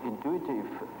intuitive,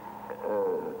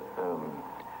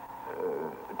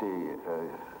 the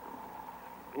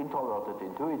introverted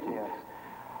intuitive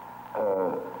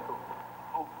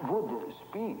would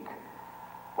speak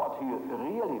what he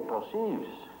really perceives,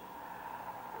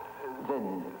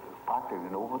 then practically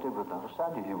nobody would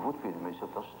understand it. He would be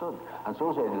misunderstood. And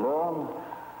so they learn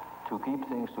to keep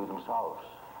things to themselves.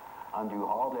 And you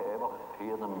hardly ever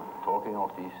hear them talking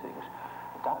of these things.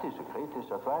 That is a great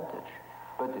disadvantage.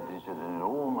 But it is an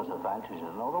enormous advantage in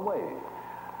another way.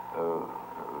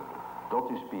 Not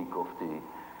to speak of the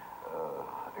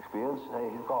experience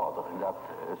they gather in that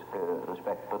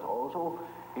respect, but also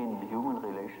in human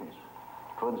relations.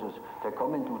 For instance, they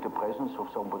come into the presence of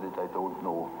somebody they don't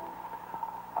know.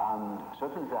 And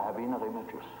certainly they have inner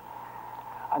images.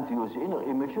 And those inner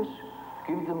images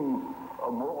give them a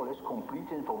more or less complete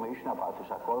information about the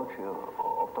psychology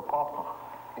of the partner.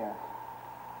 Yeah.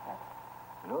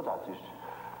 You know, that is,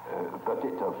 but the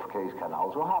case can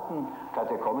also happen that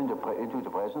they come into the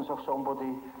presence of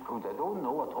somebody who they don't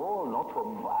know at all, not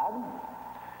from Adam.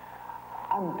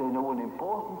 And they know an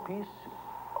important piece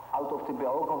out of the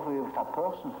biography of that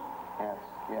person. Yes,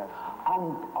 yes.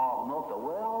 And are not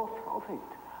aware of it.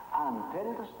 And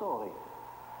tell the story.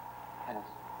 Yes.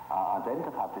 And then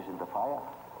the cat is in the fire.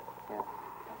 Yeah,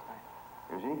 that's right.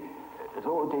 You see?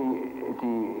 So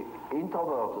the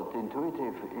introverted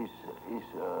intuitive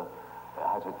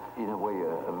has in a way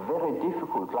a very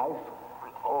difficult life,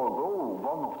 although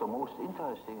one of the most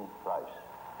interesting lives.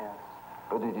 Yes.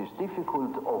 But it is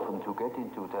difficult often to get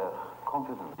into their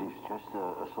confidence. It's just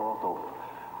a sort of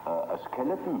a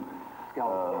skeleton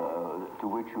to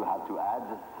which you have to add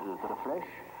the flesh,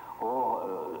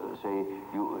 or say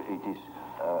it is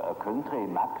a country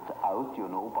mapped out, you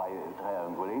know, by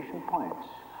triangulation points.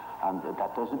 And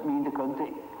that doesn't mean the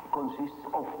country consists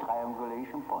of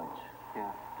triangulation points.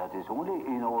 Yeah. That is only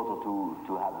in order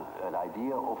to have an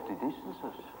idea of the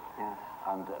distances. Yeah.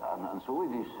 And so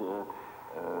it is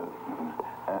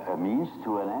a means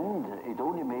to an end. It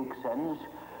only makes sense,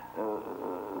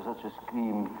 such a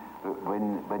scheme,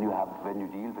 when you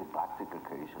deal with practical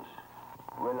cases.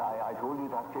 Well, I told you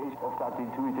that case of that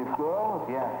intuitive girl,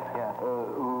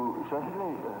 who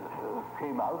certainly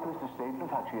came out with the statement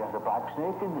that she had a black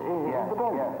snake in the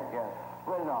belly.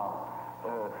 Well, now,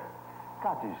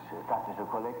 that is a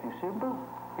collective symbol.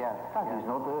 That is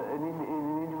not an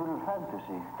individual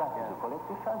fantasy. That is a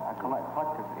collective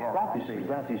fantasy.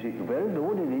 That is well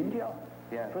known in India.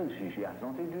 For instance, she has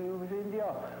nothing to do with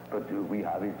India, but we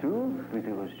have it too, which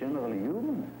was generally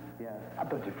human.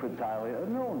 But it's entirely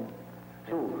unknown.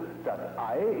 So that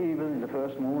I, even in the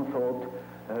first moment, thought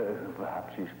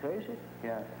perhaps she's crazy.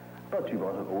 But she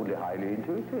wasn't only highly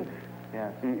intuitive.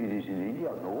 It is in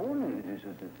India known. It is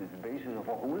the basis of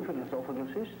a whole philosophical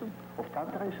system of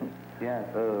Tantrism.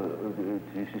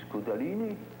 This is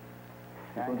Kundalini.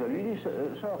 Kundalini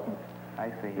certain.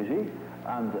 I see. You see?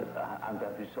 And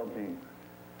that is something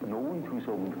known to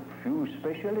some few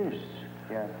specialists.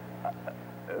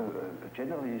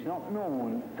 Generally, it's not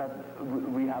known that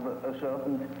we have a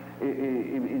certain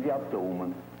in the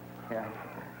abdomen.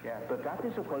 But that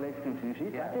is a collective, you see,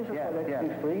 that is a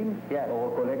collective dream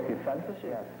or a collective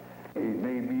fantasy. It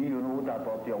may be, you know, that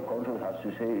what the unconscious has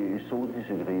to say is so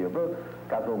disagreeable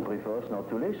that one prefers not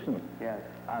to listen.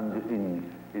 And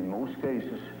in most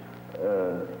cases,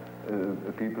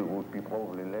 people would be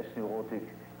probably less neurotic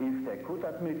if they could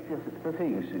admit the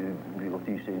things. Because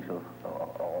these things are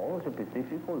always a bit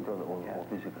difficult or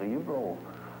disagreeable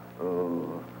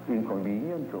or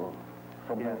inconvenient or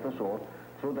something of the sort.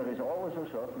 So there is always a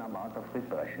certain amount of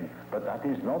repression, but that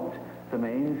is not the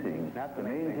main thing. The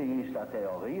main thing is that they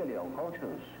are really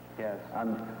unconscious.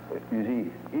 And you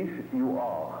see, if you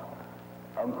are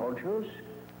unconscious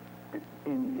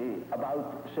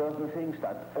about certain things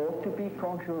that ought to be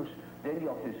conscious, then you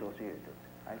are dissociated.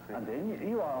 And then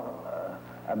you are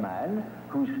a man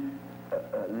whose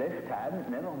left hand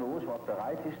never knows what the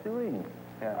right is doing.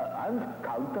 And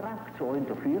counteracts or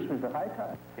interferes with the right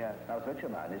hand. Now such a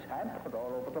man is hampered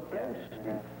all over the place.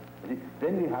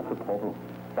 Then we have the problem.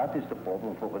 That is the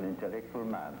problem for an intellectual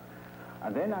man.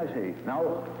 And then I say,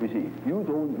 now, you see, you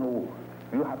don't know,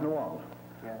 you have no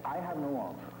answer. I have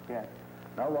no answer.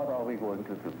 Now what are we going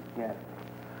to do?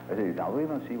 I say, now we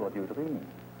must see what you dream.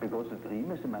 Because the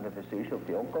dream is the manifestation of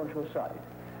the unconscious side.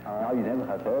 Now you never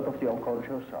have heard of the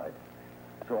unconscious side.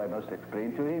 So I must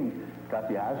explain to him that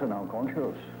he has an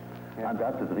unconscious, and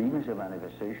that the dream is a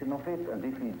manifestation of it, and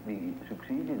if we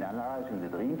succeed in analyzing the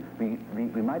dream,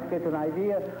 we might get an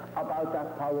idea about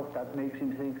that power that makes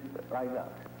him think like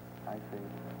that. I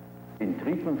see. In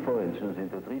treatment, for instance, in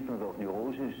the treatment of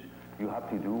neurosis, you have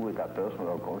to do with that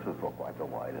personal unconscious for quite a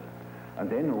while. And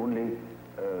then only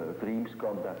dreams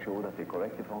come that show that the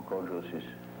collective unconscious is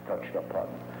touched upon.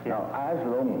 Now, as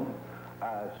long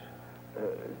as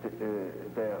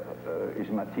there is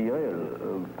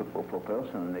material for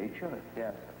personal nature,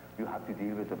 you have to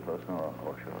deal with the personal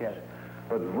unconscious.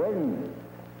 But when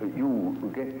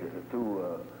you get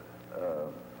to,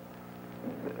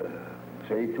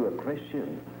 say, to a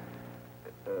question,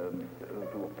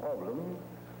 to a problem,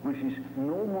 which is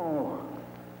no more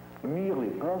merely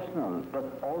personal, but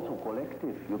also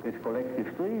collective. You get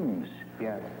collective dreams.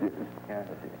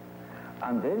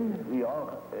 And then we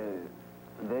are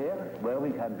there where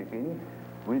we can begin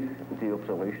with the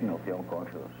observation of the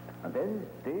unconscious. And then,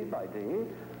 day by day,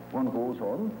 one goes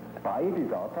on by the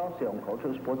data the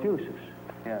unconscious produces.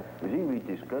 You see, we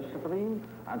discuss the dream,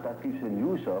 and that gives a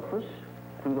new surface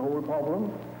to the whole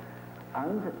problem.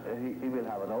 And he will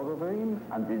have another dream,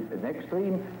 and the next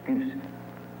dream gives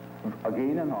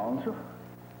again an answer,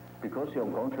 because the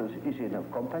unconscious is in a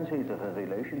compensated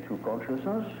relation to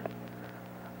consciousness,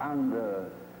 and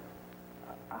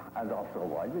after a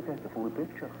while we get the full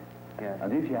picture.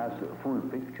 And if he has a full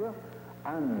picture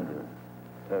and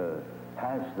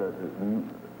has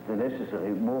the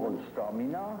necessary moral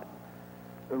stamina,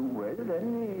 well,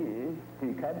 then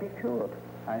he can be cured.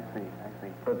 I see.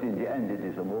 But in the end, it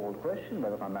is a moral question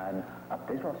whether a man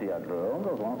applies what he had learned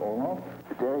or not.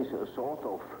 There is a sort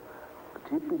of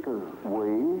typical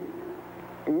way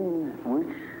in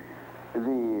which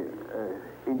the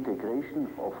integration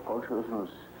of consciousness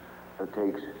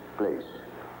takes place.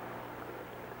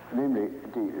 Namely,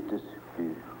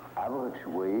 the average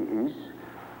way is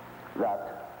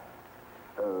that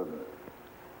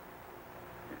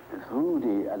through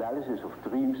the analysis of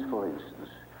dreams, for instance,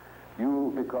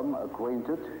 you become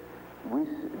acquainted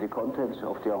with the contents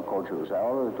of the unconscious. I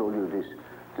already told you this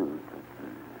to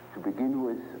begin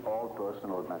with, all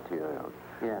personal material,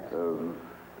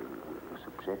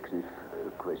 subjective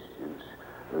questions,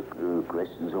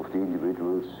 questions of the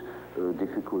individual's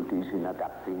difficulties in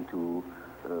adapting to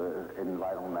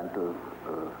environmental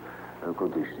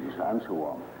conditions and so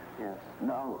on. Yes.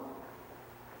 Now,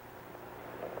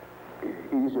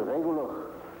 it is a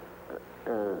regular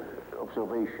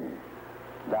observation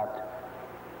that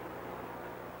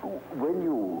when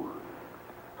you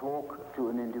talk to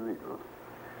an individual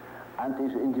and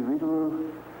this individual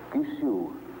gives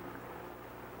you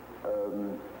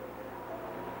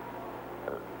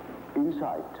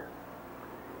insight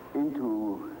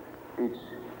into its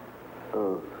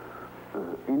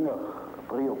inner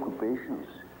preoccupations,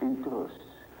 interests,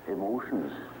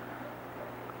 emotions,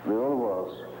 in other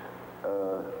words,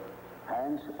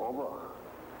 hands over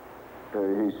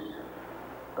his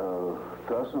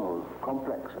personal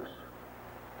complexes,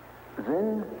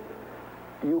 then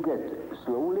you get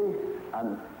slowly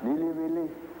and nilly-willy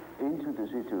into the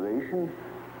situation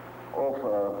of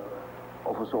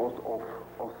a sort of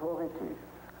authority.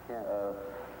 Yeah.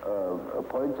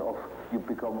 You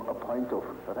become a point of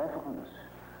reference.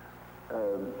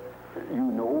 You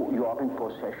know you are in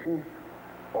possession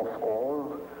of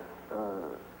all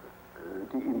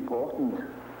the important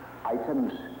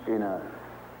items in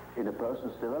a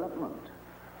person's development.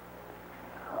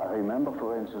 I remember,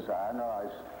 for instance, I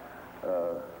analyzed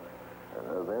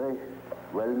a very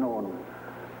well-known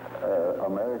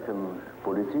American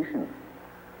politician,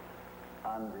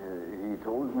 and he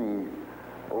told me,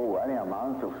 any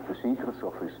amount of the secrets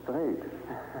of his trade.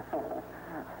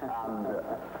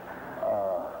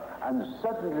 And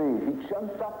suddenly he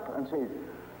jumped up and said,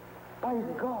 "By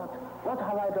God, what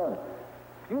have I done?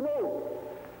 You know,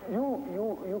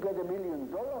 you get $1 million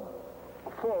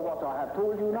for what I have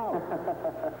told you now."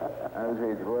 And I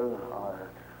said, "Well,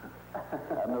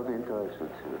 I'm not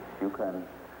interested. You can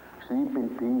sleep in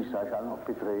peace. I shall not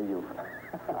betray you.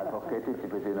 I'll forget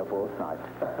it within a fortnight."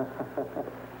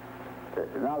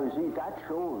 Now, you see, that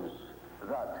shows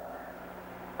that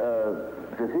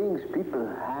the things people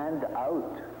hand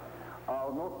out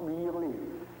are not merely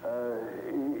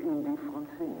indifferent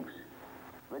things.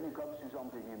 When it comes to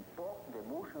something important,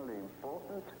 emotionally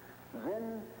important,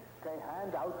 then they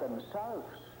hand out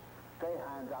themselves. They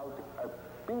hand out a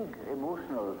big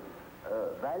emotional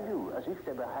value, as if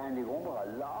they were handing over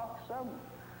a large sum,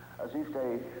 as if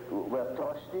they were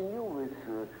trusting you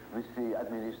with the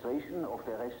administration of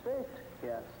their estate.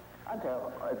 Yes. And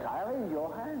they're entirely in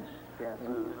your hands. Yes.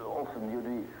 Often,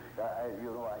 I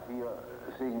hear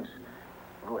things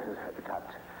that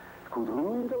could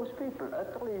ruin those people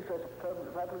utterly if it's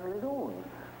perfectly known.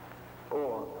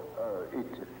 Or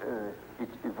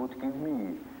it would give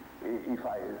me, if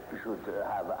I should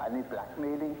have any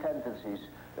blackmailing tendencies,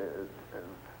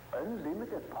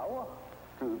 unlimited power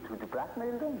to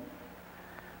blackmail them.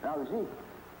 Now, you see,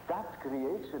 that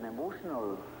creates an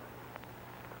emotional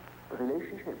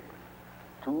relationship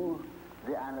to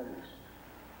the analyst.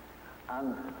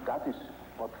 And that is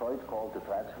what Freud called the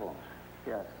transference.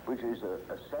 Yes. Which is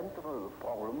a central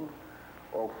problem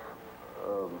of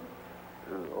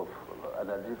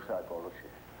analytic psychology.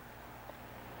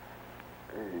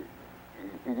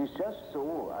 It is just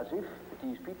so as if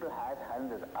these people had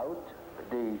handed out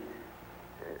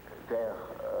their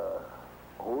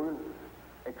whole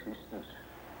existence,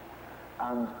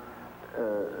 and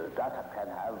that can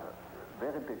have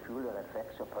very peculiar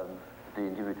effects upon the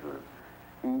individual.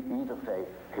 Either they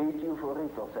hate you for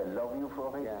it or they love you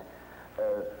for it. Yeah.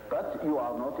 But you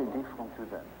are not indifferent to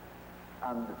them.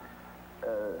 And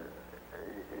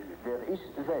there is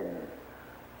then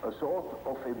a sort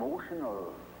of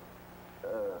emotional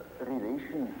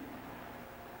relation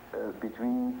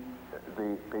between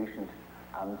the patient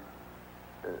and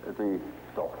the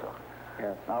doctor.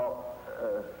 Yes. Now,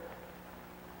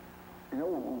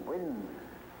 when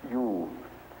you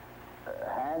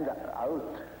hand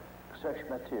out such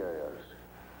materials,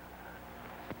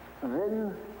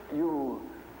 then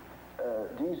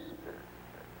these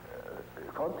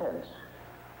contents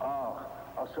are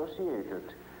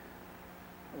associated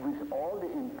with all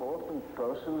the important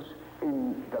persons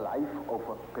in the life of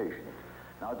a patient.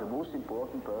 Now, the most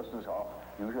important persons are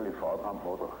usually father and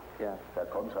mother. Yeah.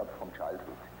 That comes up from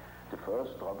childhood. The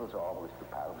first troubles are with the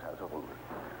parents as a rule.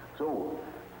 So,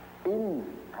 in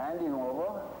handing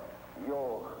over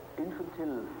your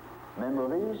infantile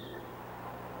memories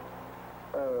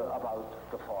about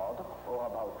the father or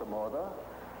about the mother,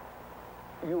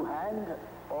 you hand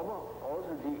over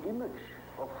also the image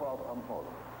of father and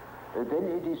mother. Then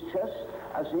it is just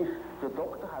as if the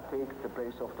doctor had taken the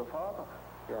place of the father,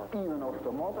 even of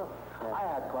the mother. I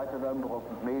had quite a number of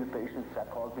male patients that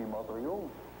called me Mother Jung,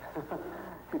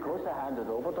 because I handed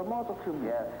over the mother to me,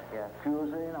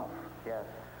 curiously enough. Yes.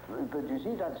 But you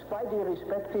see, that's quite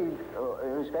irrespective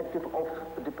of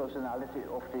the personality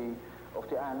of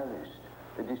the analyst.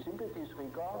 It is simply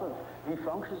disregarded. He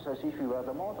functions as if he were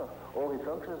the mother, or he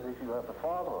functions as if he were the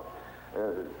father,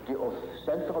 the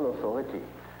central authority.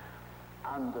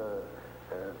 And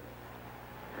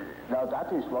now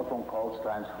that is what one calls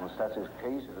transference. That's a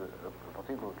case, a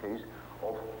particular case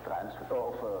of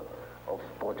of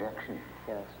projection.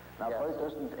 Yes. Now, Freud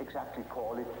doesn't exactly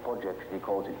call it projection; he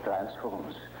calls it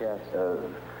transference. Yes.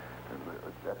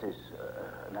 That is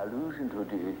an allusion to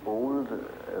the old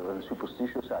and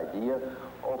superstitious idea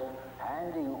of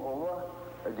handing over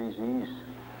a disease,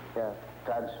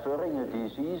 transferring a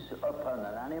disease upon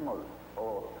an animal,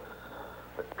 or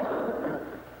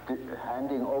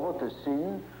handing over the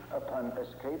sin upon a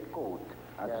scapegoat,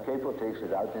 and the scapegoat takes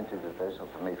it out into the desert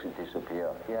and makes it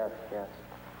disappear. Yes, yes.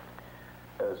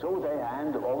 So they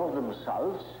hand over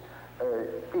themselves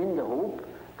in the hope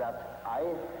that I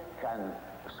can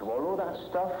swallow that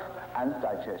stuff and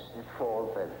digest it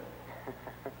for them.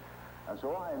 And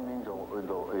so I'm in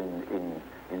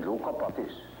local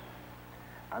parties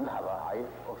and have a high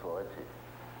authority.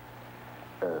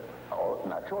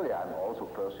 Naturally, I'm also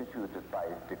persecuted by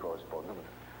the corresponding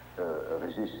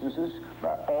resistances,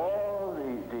 by all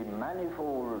the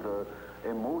manifold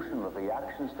emotional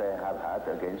reactions they have had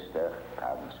against their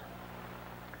parents.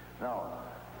 Now,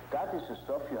 that is the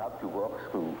stuff you have to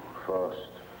work through first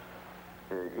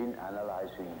in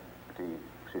analyzing the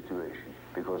situation,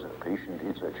 because a patient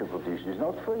in such a condition is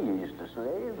not free. He's the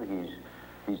slave.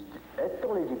 He's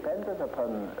utterly dependent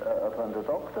upon the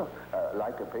doctor,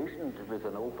 like a patient with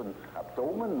an open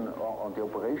abdomen on the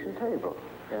operation table.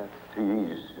 Yes. He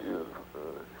is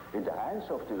in the hands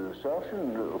of the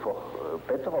surgeon for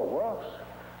better or worse.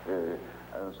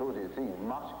 And so the thing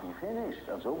must be finished.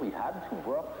 And so we have to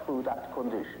work through that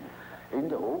condition in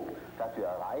the hope that we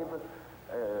arrive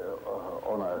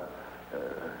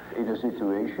in a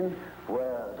situation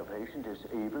where the patient is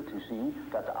able to see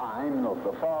that I'm not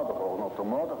the father or not the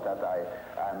mother, that I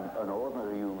am an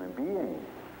ordinary human being.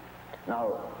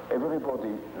 Now,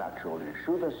 everybody naturally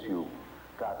should assume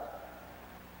that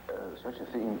such a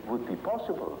thing would be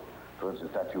possible. For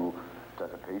instance, that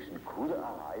a patient could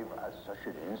arrive at such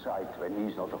an insight when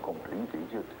he's not a complete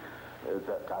idiot,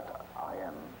 that I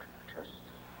am just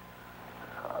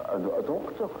a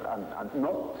doctor and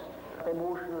not an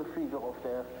emotional figure of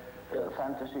their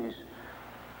fantasies.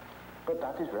 But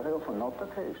that is very often not the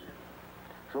case.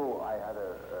 So I had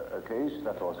a case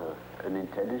that was an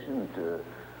intelligent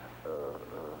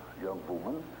young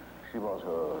woman. She was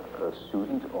a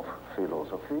student of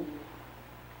philosophy,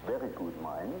 very good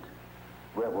mind,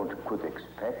 where one could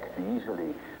expect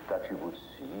easily that she would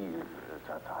see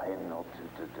that I am not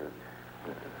the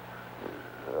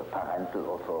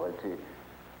parental authority.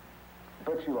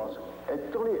 But she was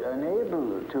utterly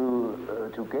unable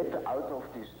to get out of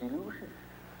this delusion.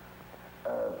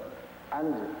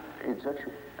 And in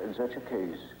such a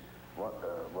case,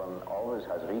 one always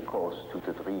has recourse to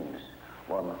the dreams.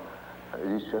 It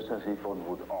is just as if one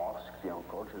would ask the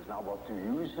unconscious, now what do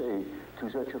you say to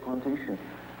such a condition?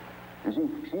 You see,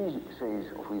 she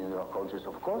says within the unconscious,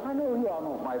 of course I know you are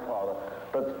not my father,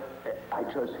 but I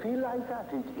just feel like that,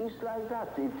 it is like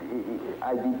that,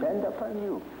 I depend upon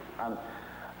you. And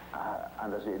I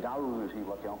say, now we see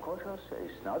what the unconscious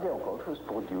says. Now the unconscious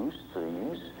produces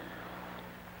dreams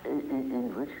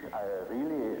in which I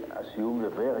really assume a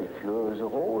very curious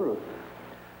role.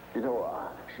 You know,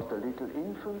 she was a little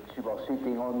infant, she was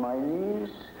sitting on my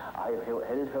knees, I held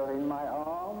her in my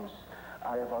arms,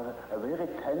 I was a very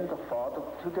tender father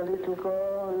to the little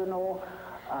girl, you know,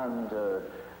 and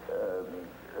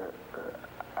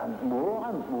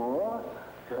more,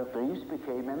 her dreams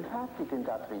became emphatic in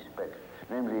that respect.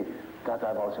 Namely, that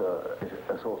I was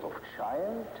a sort of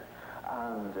child,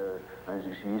 and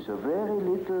she is a very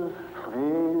little,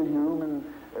 frail human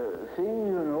thing,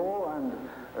 you know, and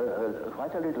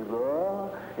quite a little girl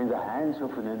in the hands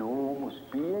of an enormous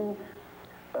being.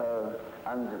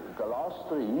 And the last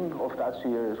dream of that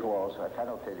series was, I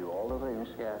cannot tell you all the dreams,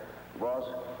 was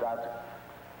that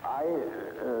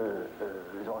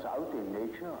it was out in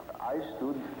nature. I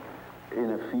stood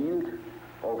in a field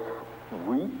of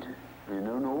wheat, an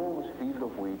enormous field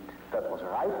of wheat that was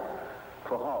ripe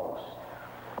for harvest.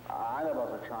 And I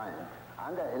was a child.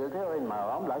 And I held her in my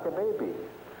arm like a baby.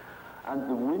 And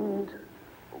the wind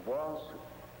was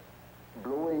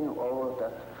blowing over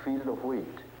that field of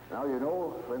wheat. Now, you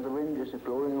know, when the wind is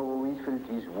blowing over wheat field,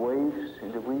 these waves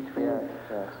in the wheat field.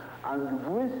 Yes. And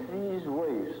with these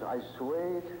waves, I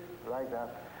swayed like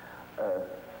that,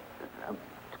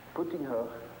 putting her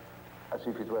as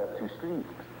if it were to sleep,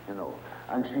 you know.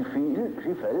 And she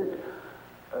felt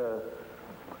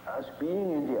as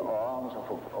being in the arms of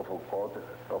a God,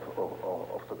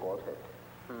 of the Godhead.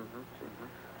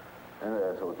 And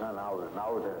I thought,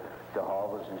 now the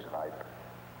harvest is ripe,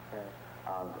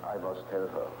 and I must tell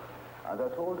her. And I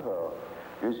told her,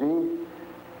 you see,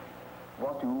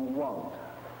 what you want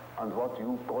and what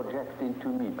you project into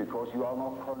me, because you are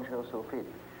not conscious of it,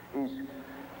 is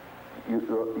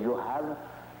you have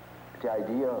the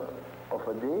idea of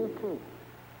a deity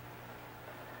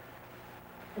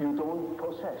you don't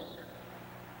possess.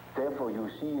 Therefore you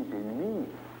see it in me.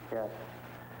 Yes.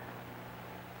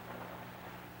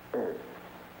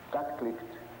 That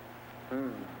clicked.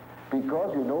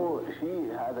 Because, you know, she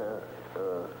had a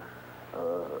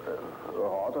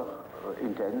rather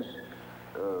intense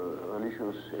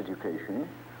religious education.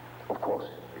 Of course,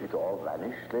 it all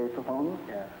vanished later on.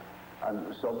 Yeah.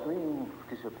 And something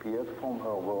disappeared from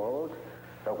her world.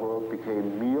 The world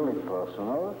became merely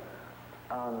personal,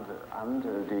 and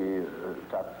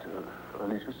that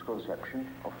religious conception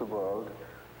of the world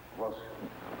was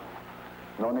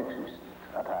non-existent,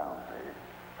 apparently.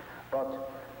 But,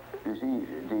 you see,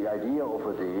 the idea of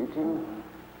a deity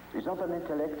is not an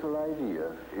intellectual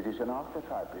idea. It is an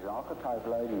archetype. It's an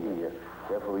archetypal idea.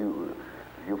 Therefore,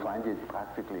 you find it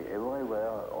practically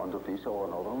everywhere under this or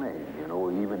another name. You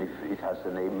know, even if it has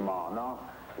the name Mana,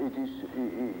 it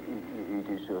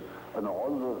is an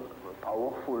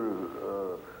all-powerful,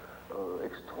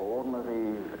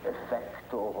 extraordinary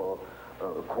effect or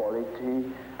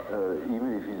quality,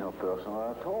 even if it's not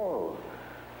personal at all.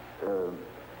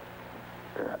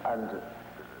 And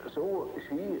so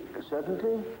she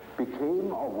suddenly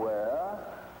became aware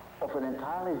of an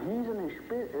entirely heathenish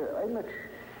image.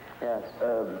 Yes.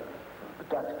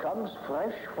 That comes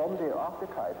fresh from the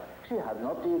archetype. She had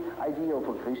not the idea of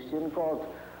a Christian God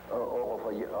or of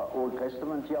an Old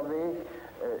Testament Yahweh.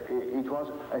 It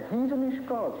was a heathenish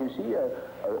God. You see,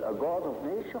 a God of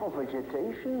nature, of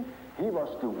vegetation. He was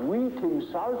the wheat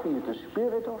himself. He is the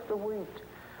spirit of the wheat,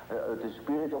 the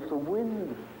spirit of the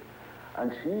wind.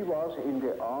 And she was in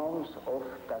the arms of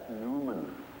that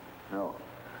Newman. No.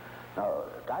 Now,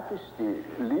 that is the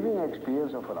living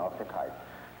experience of an archetype.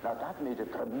 Now, that made a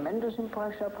tremendous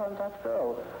impression upon that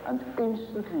girl, and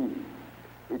instantly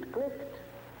it clicked.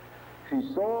 She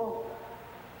saw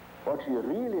what she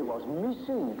really was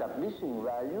missing, that missing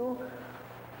value,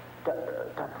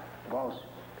 that was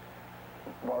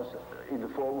in the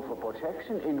form of a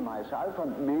projection in myself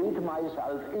and made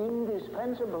myself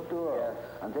indispensable to her. Yes.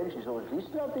 And then she saw it is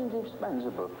not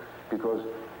indispensable, because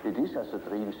it is, as the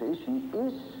dream says, she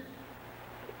is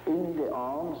in the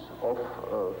arms of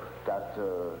that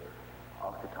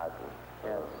archetypal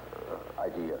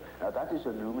idea. Now that is a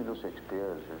luminous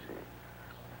experience, you see.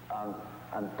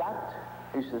 And that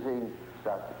is the thing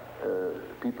that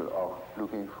people are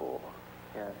looking for.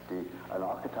 Yes. An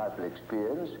archetypal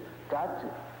experience that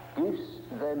gives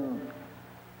them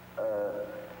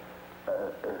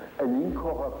an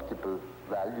incorruptible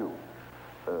value.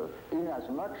 In as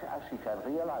much as she can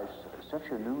realize such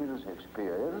a luminous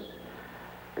experience,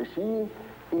 she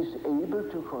is able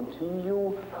to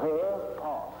continue her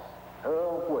path,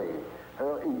 her way,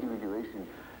 her individuation.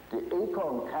 The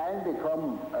acorn can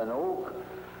become an oak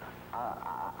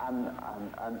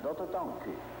and not a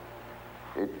donkey.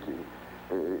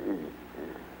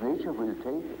 Nature will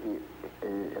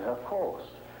take her course.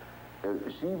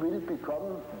 She will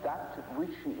become that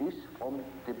which she is from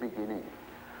the beginning.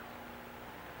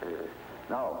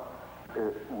 Now,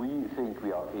 we think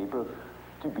we are able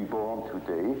to be born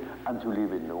today and to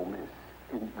live in no myth,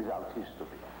 without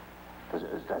history.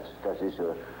 That is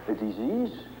a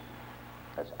disease.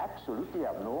 That's absolutely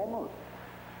abnormal,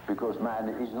 because man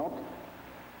is not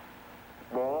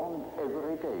born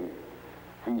every day.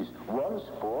 He is once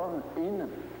born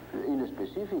in a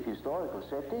specific historical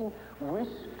setting with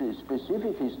the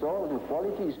specific historical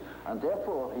qualities, and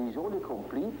therefore he is only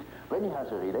complete when he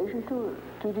has a relation to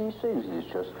these things.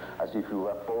 It's just as if you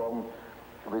were born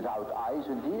without eyes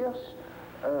and ears,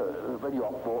 when you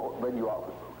are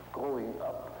growing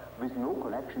up with no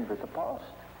connection with the past.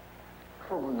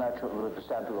 From the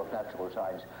standpoint of natural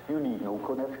science, you need no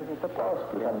connection with the past.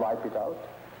 You can wipe it out.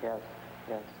 Yes,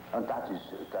 yes. And that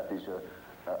is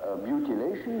a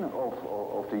mutilation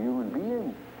of the human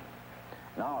being.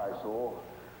 Now I saw,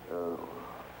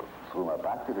 through my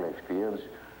practical experience,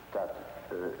 that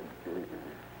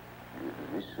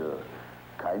this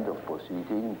kind of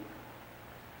proceeding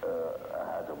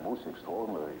had a most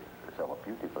extraordinary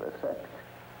therapeutical effect.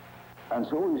 And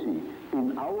so, you see,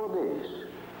 in our days,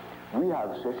 we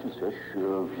have such and such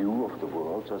view of the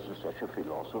world, such and such a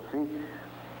philosophy.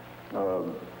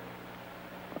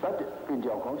 But in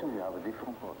the unconscious, you have a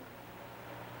different one.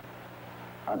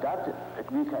 And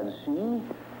that we can see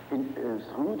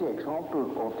through the example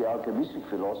of the alchemistic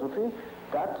philosophy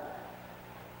that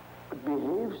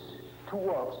behaves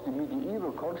towards the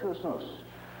medieval consciousness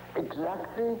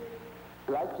exactly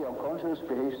like the unconscious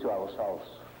behaves to ourselves.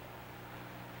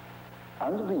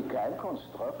 And we can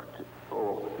construct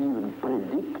or even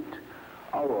predict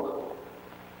our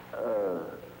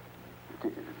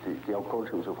the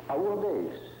unconscious of our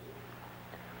days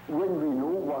when we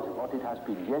know what it has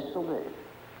been yesterday.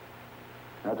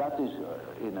 Now that is,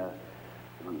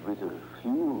 with a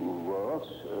few words,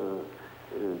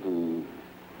 the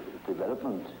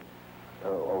development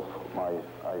of my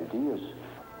ideas.